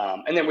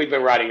 And then we've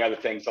been writing other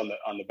things on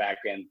the back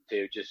end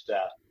too, just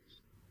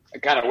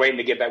kind of waiting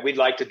to get back. We'd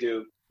like to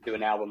do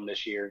an album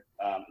this year,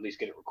 at least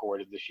get it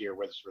recorded this year,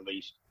 whether it's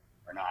released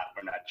or not,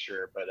 we're not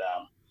sure. But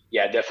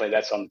yeah, definitely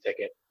that's on the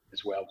ticket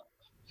as well.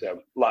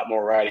 So a lot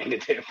more writing to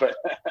do, but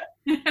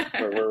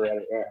we're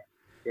ready.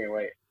 Can't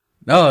wait.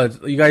 No,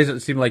 you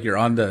guys seem like you're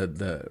on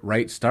the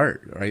right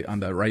start, right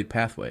on the right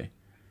pathway.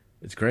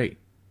 It's great.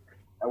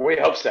 We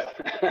hope so.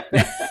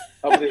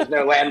 Hopefully there's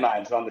no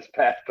landmines on this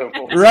path.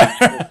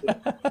 Right.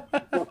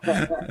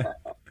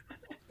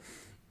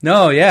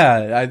 No,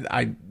 yeah,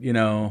 I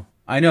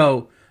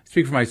know.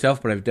 Speak for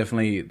myself, but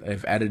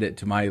I've added it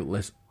to my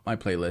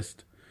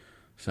playlist.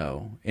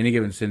 So Any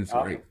Given Sin is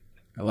great.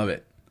 I love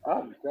it.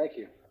 Oh, thank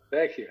you.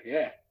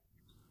 Yeah.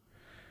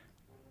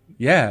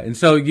 Yeah, and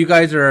so you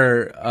guys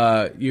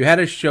are you had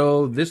a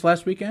show this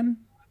last weekend?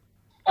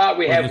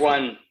 We have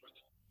one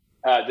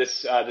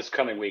this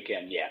coming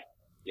weekend. Yeah.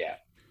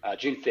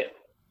 June 5th.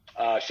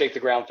 Shake the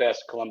Ground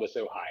Fest, Columbus,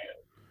 Ohio.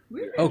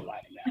 We're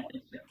headlining that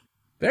one. So.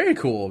 Very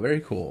cool.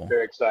 Very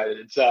excited.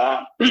 It's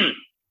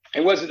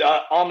it wasn't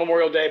on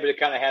Memorial Day, but it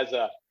kind of has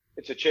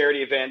it's a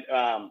charity event.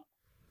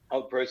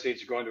 All the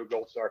proceeds are going to a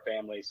Gold Star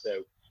family.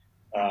 So,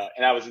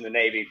 and I was in the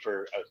Navy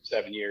for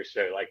 7 years,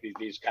 so like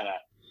these kind of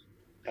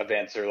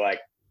events are like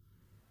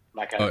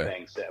my kind of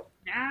thing. So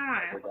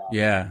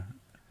yeah.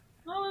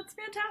 Oh, that's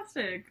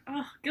fantastic.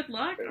 Oh, good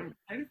luck. I'm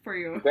excited for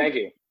you. Thank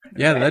you.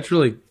 Yeah, that's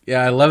really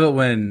I love it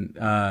when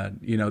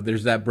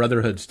there's that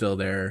brotherhood still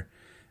there,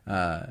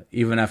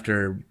 even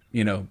after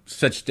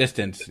such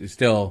distance. It's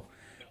still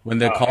when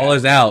the call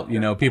is out,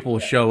 people will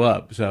show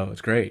up. So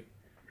it's great.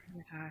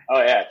 Oh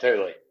yeah,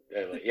 totally.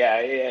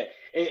 Yeah.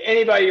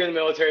 Anybody you're in the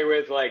military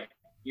with, like,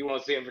 you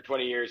won't see them for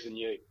 20 years, and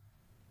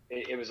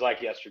it was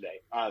like yesterday,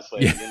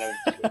 honestly. Yeah.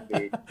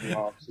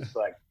 It's just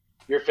like,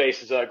 your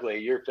face is ugly,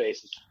 your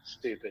face is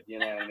stupid. You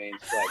know what I mean?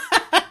 It's like,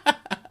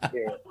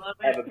 here,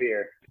 have a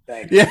beer.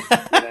 Thanks. Yeah.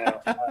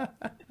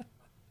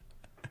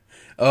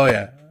 Oh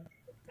yeah.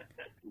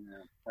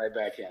 Right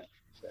back in.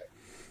 So.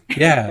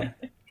 Yeah.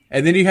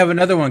 And then you have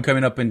another one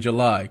coming up in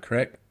July,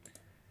 correct?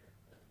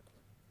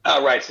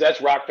 Oh, right. So that's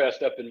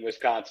Rockfest up in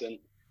Wisconsin.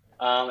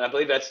 I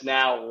believe that's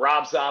now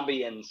Rob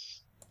Zombie and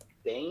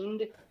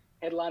Stained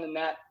headlining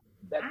that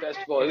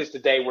festival. At least the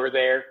day we're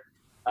there.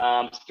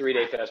 It's a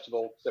 3-day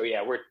festival. So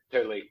yeah, we're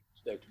totally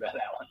stoked about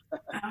that one.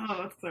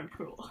 Oh, that's so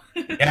cool.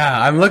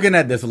 Yeah, I'm looking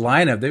at this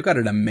lineup. They've got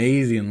an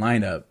amazing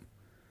lineup.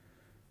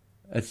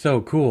 That's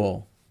so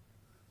cool.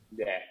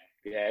 Yeah,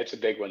 it's a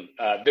big one.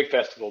 Big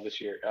festival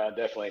this year,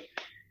 definitely.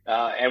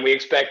 And we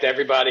expect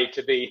everybody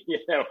to be,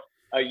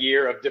 a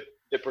year of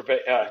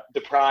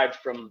deprived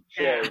from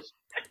shows,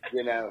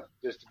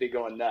 just to be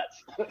going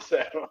nuts.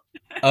 So.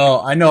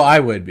 Oh, I know I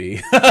would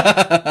be.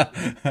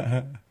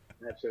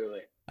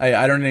 Absolutely.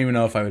 I don't even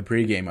know if I would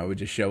pregame. I would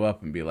just show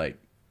up and be like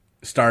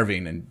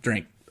starving and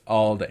drink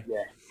all day.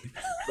 Yeah,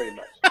 pretty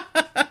much.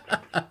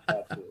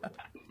 Absolutely.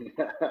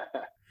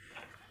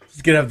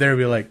 Just get up there and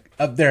be like,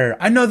 up there,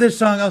 I know this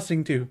song, I'll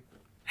sing too.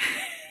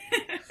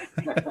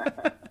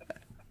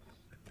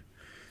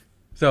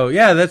 So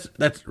yeah,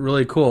 that's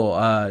really cool.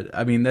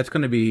 I mean, that's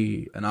going to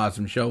be an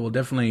awesome show. We'll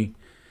definitely,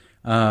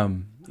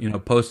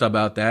 post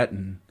about that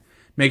and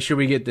make sure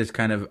we get this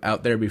kind of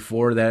out there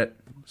before that.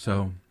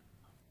 So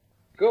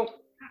cool.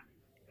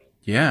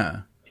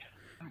 Yeah.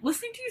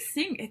 Listening to you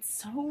sing,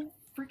 it's so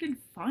freaking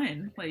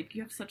fun. Like,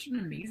 you have such an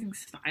amazing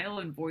style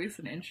and voice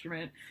and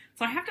instrument.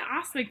 So I have to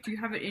ask, like, do you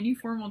have any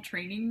formal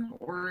training,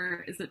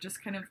 or is it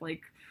just kind of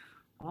like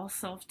all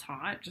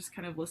self-taught, just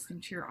kind of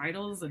listening to your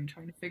idols and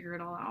trying to figure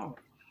it all out?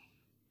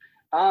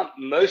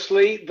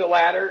 Mostly the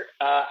latter.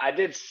 I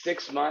did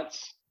 6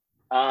 months,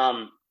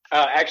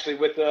 actually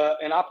with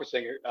an opera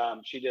singer.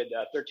 She did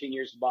 13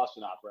 years of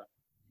Boston Opera.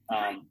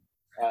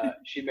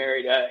 She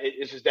married,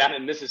 this was down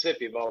in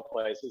Mississippi of all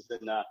places,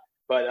 in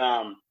But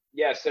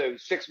yeah, so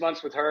 6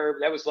 months with her,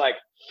 that was like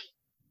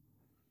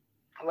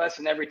a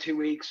lesson every 2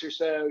 weeks or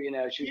so. You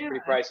know, she was pretty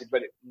pricey,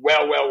 but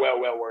well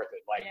worth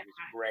it. Like it was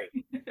great.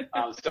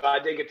 So I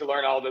did get to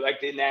learn all the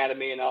like the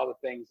anatomy and all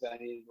the things that I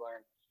needed to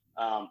learn.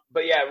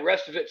 But yeah, the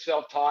rest of it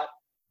self-taught.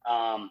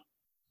 I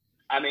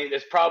mean,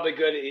 it's probably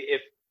good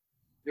if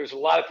there's a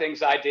lot of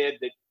things I did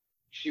that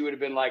she would have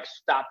been like,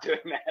 stop doing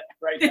that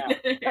right now.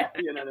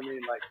 You know what I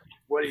mean? Like,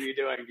 what are you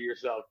doing to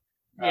yourself?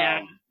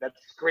 Yeah. That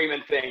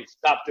screaming thing,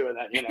 stop doing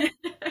that, you know.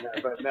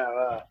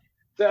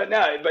 But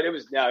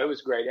it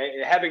was great.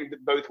 Having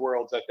both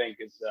worlds, I think,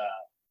 is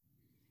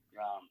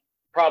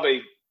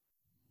probably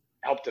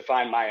helped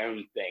define my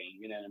own thing.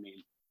 You know what I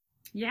mean?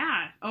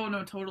 Yeah. Oh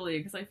no, totally.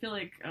 Because I feel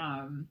like,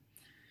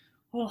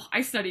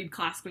 I studied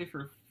classically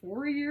for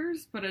 4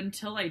 years, but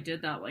until I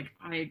did that, like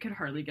I could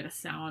hardly get a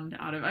sound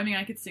out of. I mean,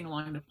 I could sing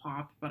along to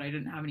pop, but I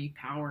didn't have any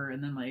power.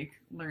 And then like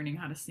learning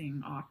how to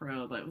sing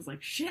opera, that was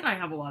like, shit, I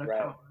have a lot of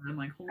power. And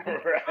like, holy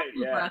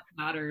breath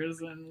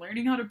matters. And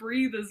learning how to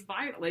breathe is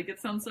vital. Like,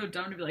 it sounds so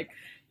dumb to be like,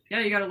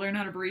 yeah, you got to learn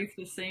how to breathe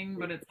to sing,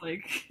 but it's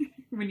like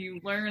when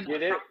you learn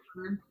that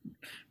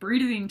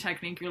breathing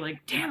technique, you're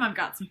like, damn, I've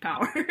got some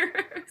power.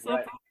 So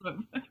that's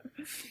awesome.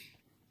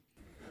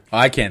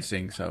 I can't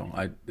sing, so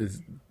it's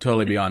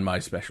totally beyond my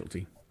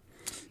specialty.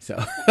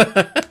 So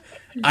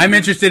I'm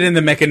interested in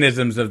the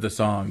mechanisms of the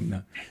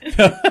song.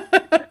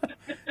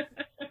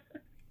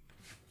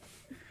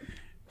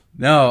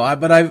 No,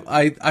 but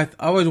I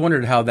always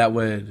wondered how that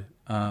would,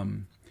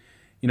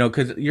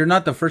 because you're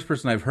not the first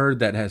person I've heard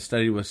that has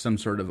studied with some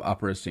sort of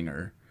opera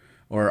singer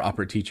or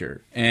opera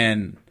teacher,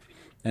 and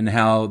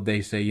how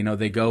they say,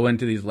 they go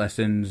into these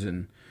lessons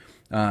and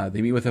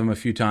they meet with them a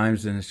few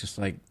times, and it's just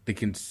like they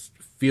can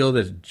feel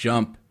this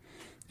jump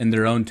in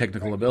their own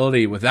technical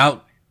ability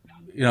without,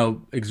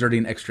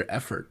 exerting extra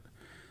effort.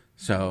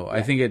 So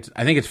I think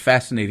it's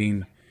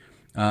fascinating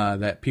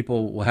that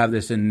people will have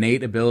this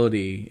innate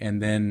ability,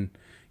 and then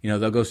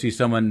they'll go see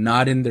someone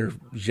not in their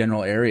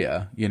general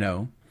area,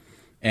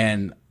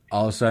 and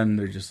all of a sudden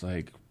they're just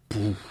like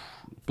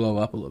blow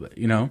up a little bit,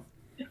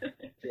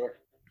 Sure,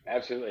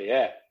 absolutely,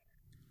 yeah.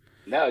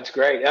 No, it's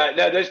great.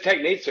 No, those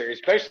techniques are,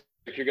 especially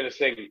if you're going to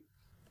sing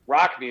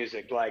rock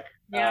music, like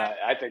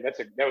I think that's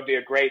a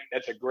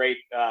great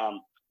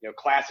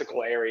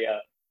classical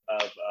area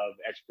of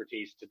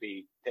expertise to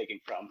be taken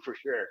from, for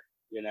sure.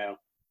 I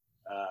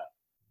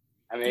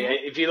mean,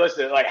 if you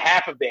listen to like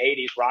half of the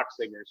 '80s rock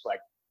singers, like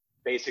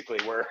basically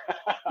were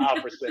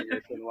opera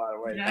singers in a lot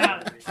of ways.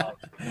 Yeah.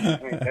 I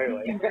mean,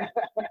 totally.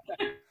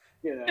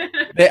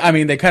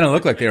 They kind of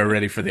look like they were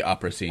ready for the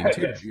opera scene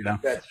too.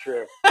 That's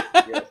true.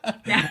 Yes.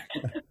 Yeah.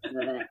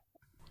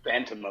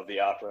 Phantom of the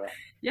opera.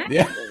 Yeah.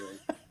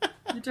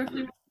 You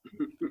definitely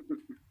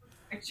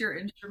it's your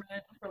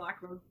instrument, for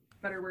lack of a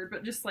better word,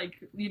 but just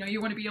like you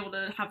want to be able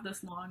to have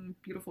this long,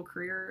 beautiful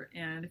career,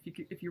 and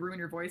if you ruin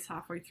your voice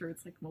halfway through,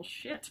 it's like, well,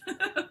 shit.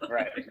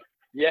 Right.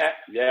 Yeah.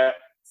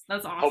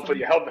 That's awesome.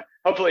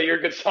 Hopefully you're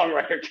a good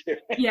songwriter too.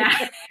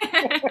 Yeah.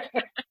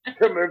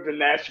 Go move to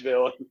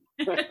Nashville.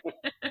 That's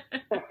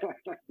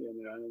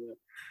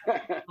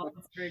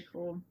very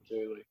cool.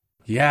 Totally.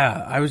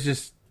 Yeah, I was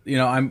just,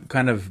 I'm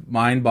kind of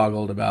mind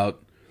boggled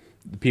about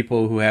the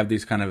people who have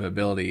these kind of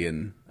ability,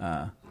 and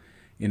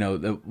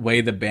the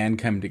way the band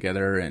came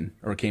together and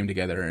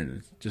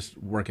it's just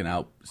working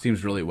out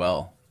seems really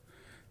well.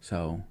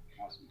 So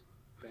awesome.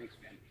 Thanks,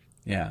 man.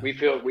 Yeah. We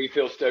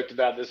feel stoked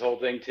about this whole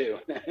thing too.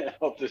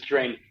 Hope this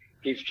train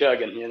keeps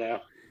chugging,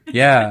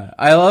 Yeah.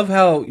 I love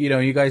how,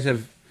 you guys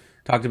have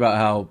talked about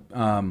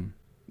how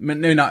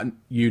maybe not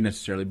you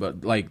necessarily,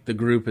 but like the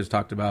group has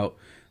talked about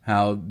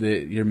how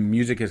your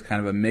music is kind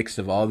of a mix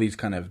of all these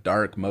kind of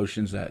dark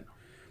emotions that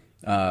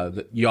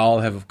y'all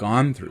have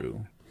gone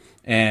through,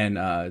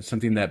 and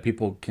something that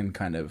people can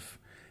kind of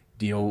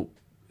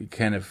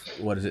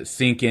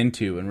sink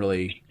into and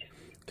really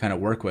kind of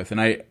work with.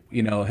 And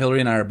Hillary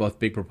and I are both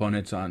big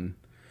proponents on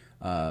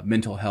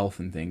mental health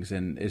and things,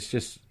 and it's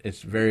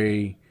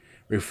very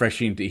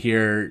refreshing to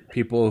hear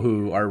people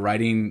who are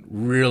writing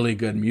really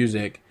good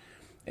music,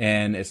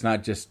 and it's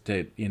not just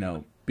to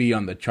be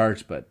on the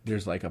charts, but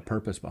there's like a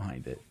purpose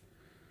behind it.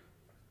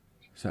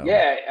 So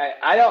yeah,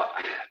 I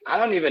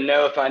don't even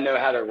know if I know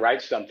how to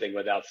write something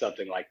without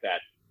something like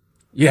that.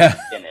 Yeah.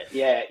 In it.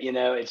 Yeah,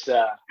 it's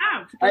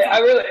I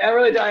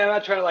really don't. I'm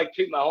not trying to like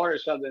toot my horn or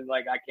something,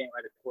 like I can't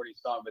write a corny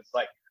song, but it's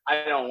like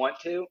I don't want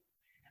to.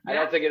 Yeah. I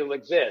don't think it'll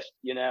exist,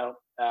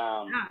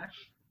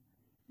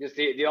 Just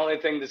the only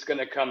thing that's going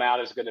to come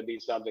out is going to be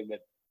something that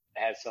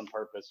has some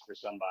purpose for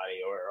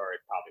somebody, or it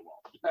probably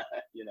won't.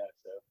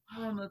 So.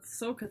 That's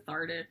so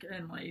cathartic,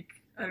 and like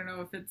I don't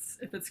know if it's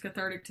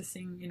cathartic to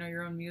sing,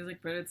 your own music,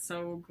 but it's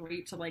so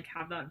great to like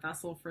have that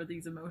vessel for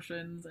these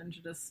emotions and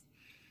to just,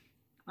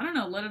 I don't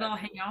know, let it all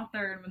hang out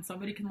there. And when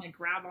somebody can like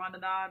grab onto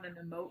that and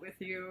emote with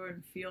you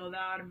and feel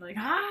that and be like,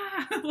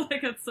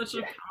 like it's such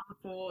a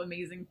powerful,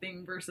 amazing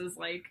thing versus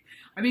like,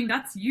 I mean,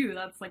 that's you,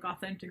 that's like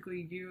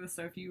authentically you.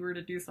 So if you were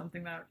to do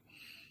something that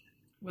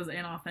was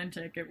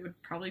inauthentic, it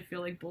would probably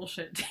feel like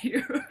bullshit to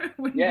you.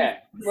 Yeah,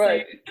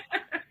 right.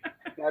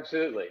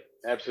 Absolutely.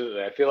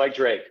 Absolutely. I feel like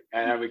Drake,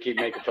 and we keep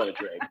making fun of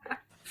Drake.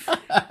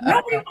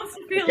 Nobody wants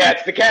to feel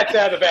The cat's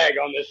out of the bag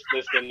on this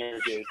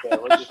interview,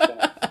 so we're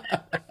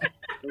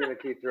gonna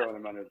keep throwing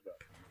him under the bus.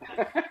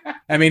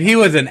 I mean, he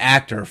was an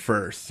actor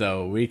first,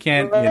 so we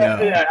can't, you know.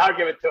 Yeah, I'll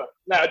give it to him.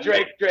 No,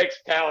 Drake's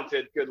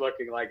talented, good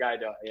looking, like I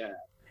don't. Yeah.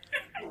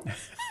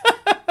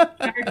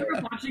 I grew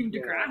up watching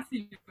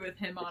Degrassi with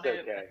him on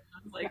it. Okay. I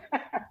was like,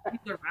 he's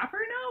a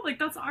rapper now? Like,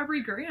 that's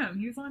Aubrey Graham.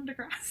 He was on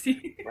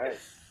Degrassi. Right.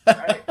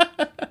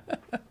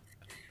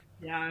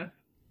 Yeah.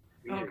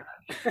 Oh, Weird.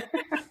 God.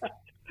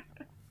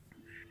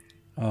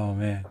 Oh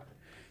man.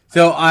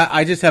 So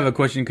I just have a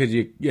question because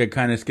you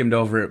kind of skimmed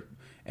over it,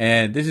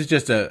 and this is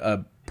just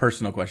a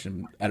personal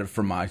question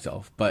for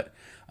myself. But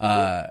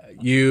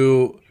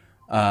you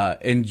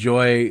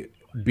enjoy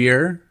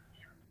beer?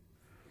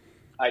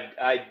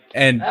 I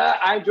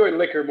enjoy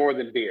liquor more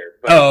than beer.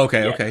 But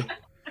Okay, yeah. okay.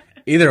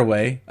 Either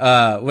way,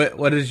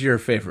 what is your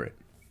favorite?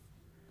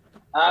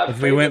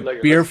 If we went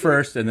liquor, beer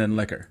first and then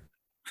liquor.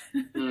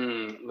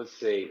 Let's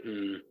see.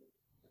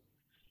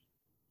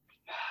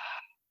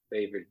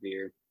 Favorite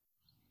beer.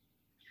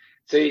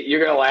 See,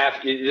 you're gonna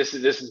laugh. This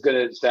is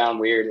gonna sound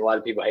weird. A lot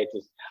of people hate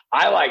this.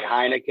 I like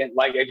Heineken.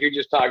 Like if you're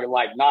just talking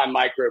like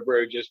non-micro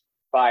brew, just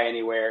buy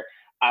anywhere.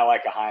 I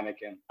like a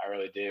Heineken. I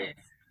really do.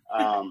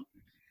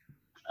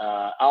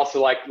 I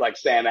also like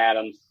Sam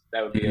Adams.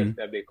 That would be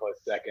that'd be a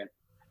close second.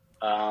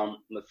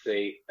 Let's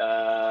see.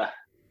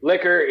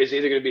 Liquor is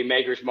either going to be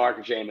Maker's Mark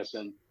or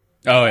Jameson.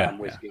 Oh yeah,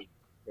 whiskey.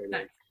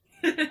 Nice.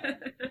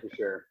 For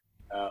sure.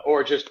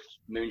 Or just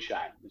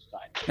moonshine. It's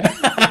fine.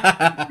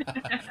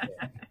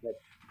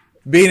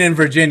 Being in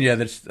Virginia,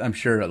 I'm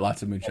sure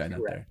lots of moonshine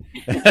out there.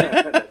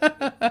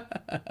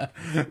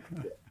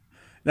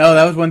 No,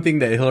 that was one thing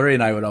that Hillary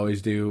and I would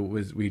always do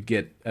was we'd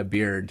get a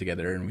beer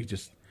together and we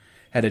just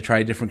had to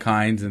try different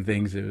kinds and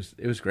things.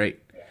 It was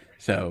great.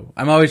 So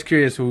I'm always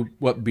curious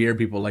what beer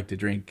people like to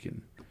drink,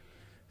 and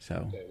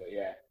so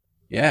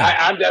yeah.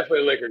 I'm definitely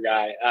a liquor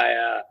guy.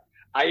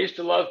 I used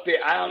to love beer.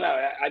 I don't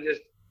know.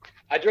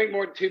 I drink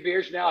more than 2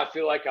 beers now. I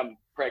feel like I'm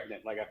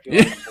pregnant. Like I feel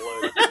like I'm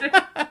bloated.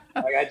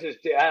 Like I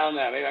don't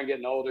know. Maybe I'm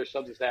getting older.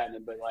 Something's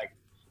happening. But like,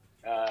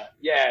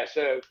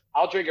 so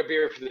I'll drink a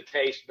beer for the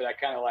taste, but I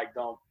kind of like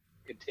don't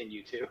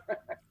continue to.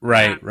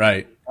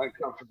 Right.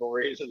 Uncomfortable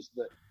reasons,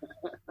 but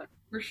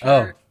For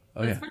sure.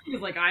 Oh yeah. It's funny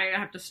because like I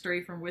have to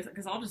stray from whiskey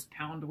because I'll just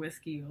pound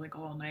whiskey like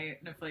all night,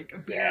 and if like a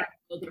beer,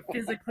 like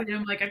physically,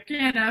 I'm like I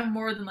can't have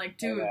more than like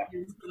 2 of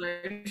these because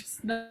I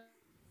just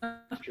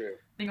true.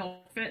 nothing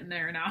will fit in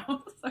there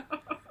now. So.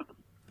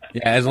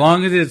 Yeah, as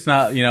long as it's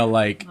not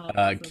like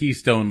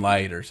Keystone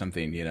Light or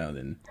something,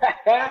 then.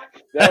 That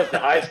was the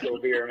high school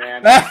beer,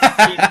 man.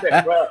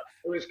 Well,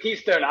 it was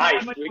Keystone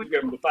Ice. We could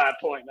go for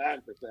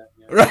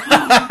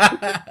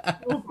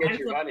 5.9%. Get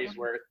your money's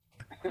worth.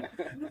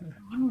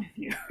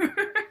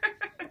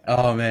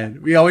 Oh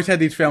man, we always had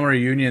these family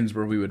reunions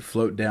where we would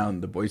float down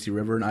the Boise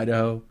River in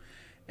Idaho,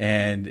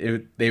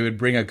 and they would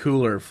bring a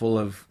cooler full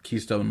of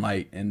Keystone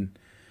Light and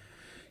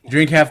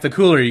drink half the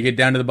cooler. You get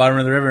down to the bottom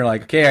of the river,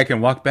 like, okay, I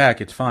can walk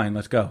back. It's fine.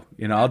 Let's go.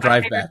 I'll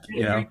drive back.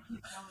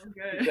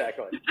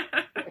 Exactly.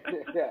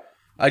 Yeah.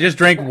 I just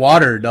drank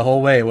water the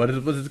whole way.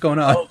 What's going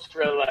on?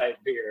 Ultra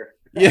light beer.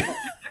 Yeah.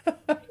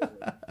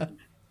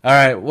 All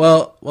right.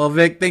 Well,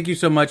 Vic, thank you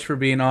so much for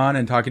being on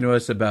and talking to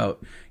us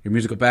about your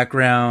musical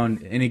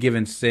background, Any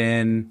Given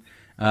Sin,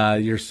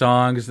 your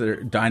songs that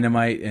are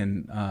dynamite,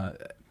 and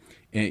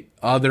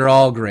they're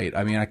all great.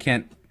 I mean, I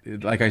can't,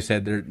 like I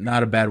said, they're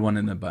not a bad one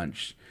in the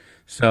bunch.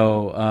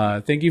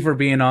 So thank you for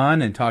being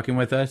on and talking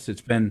with us.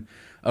 It's been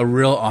a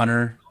real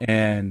honor,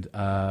 and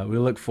we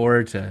look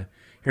forward to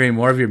hearing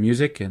more of your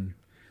music and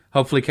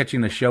hopefully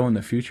catching the show in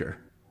the future.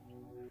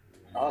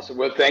 Awesome.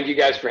 Well, thank you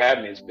guys for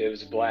having me. It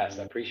was a blast.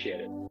 I appreciate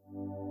it.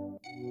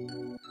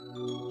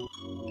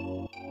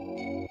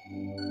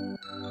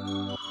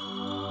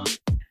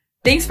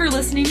 Thanks for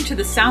listening to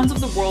the Sounds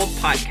of the World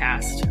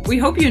podcast. We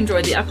hope you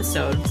enjoyed the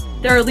episode.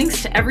 There are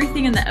links to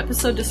everything in the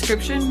episode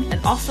description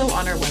and also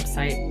on our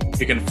website.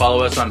 You can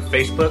follow us on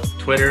Facebook,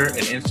 Twitter, and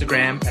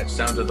Instagram at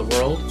Sounds of the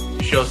World.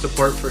 To show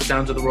support for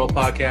Sounds of the World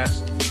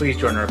podcast, please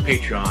join our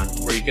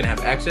Patreon, where you can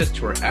have access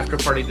to our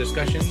after-party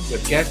discussions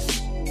with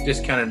guests,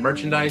 discounted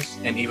merchandise,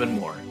 and even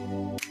more.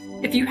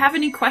 If you have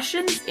any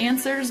questions,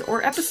 answers,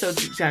 or episode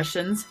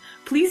suggestions,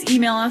 please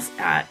email us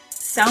at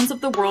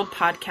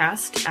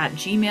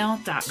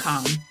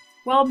soundsoftheworldpodcast@gmail.com.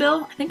 Well,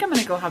 Bill, I think I'm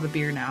going to go have a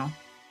beer now.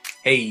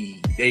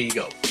 Hey, there you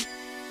go.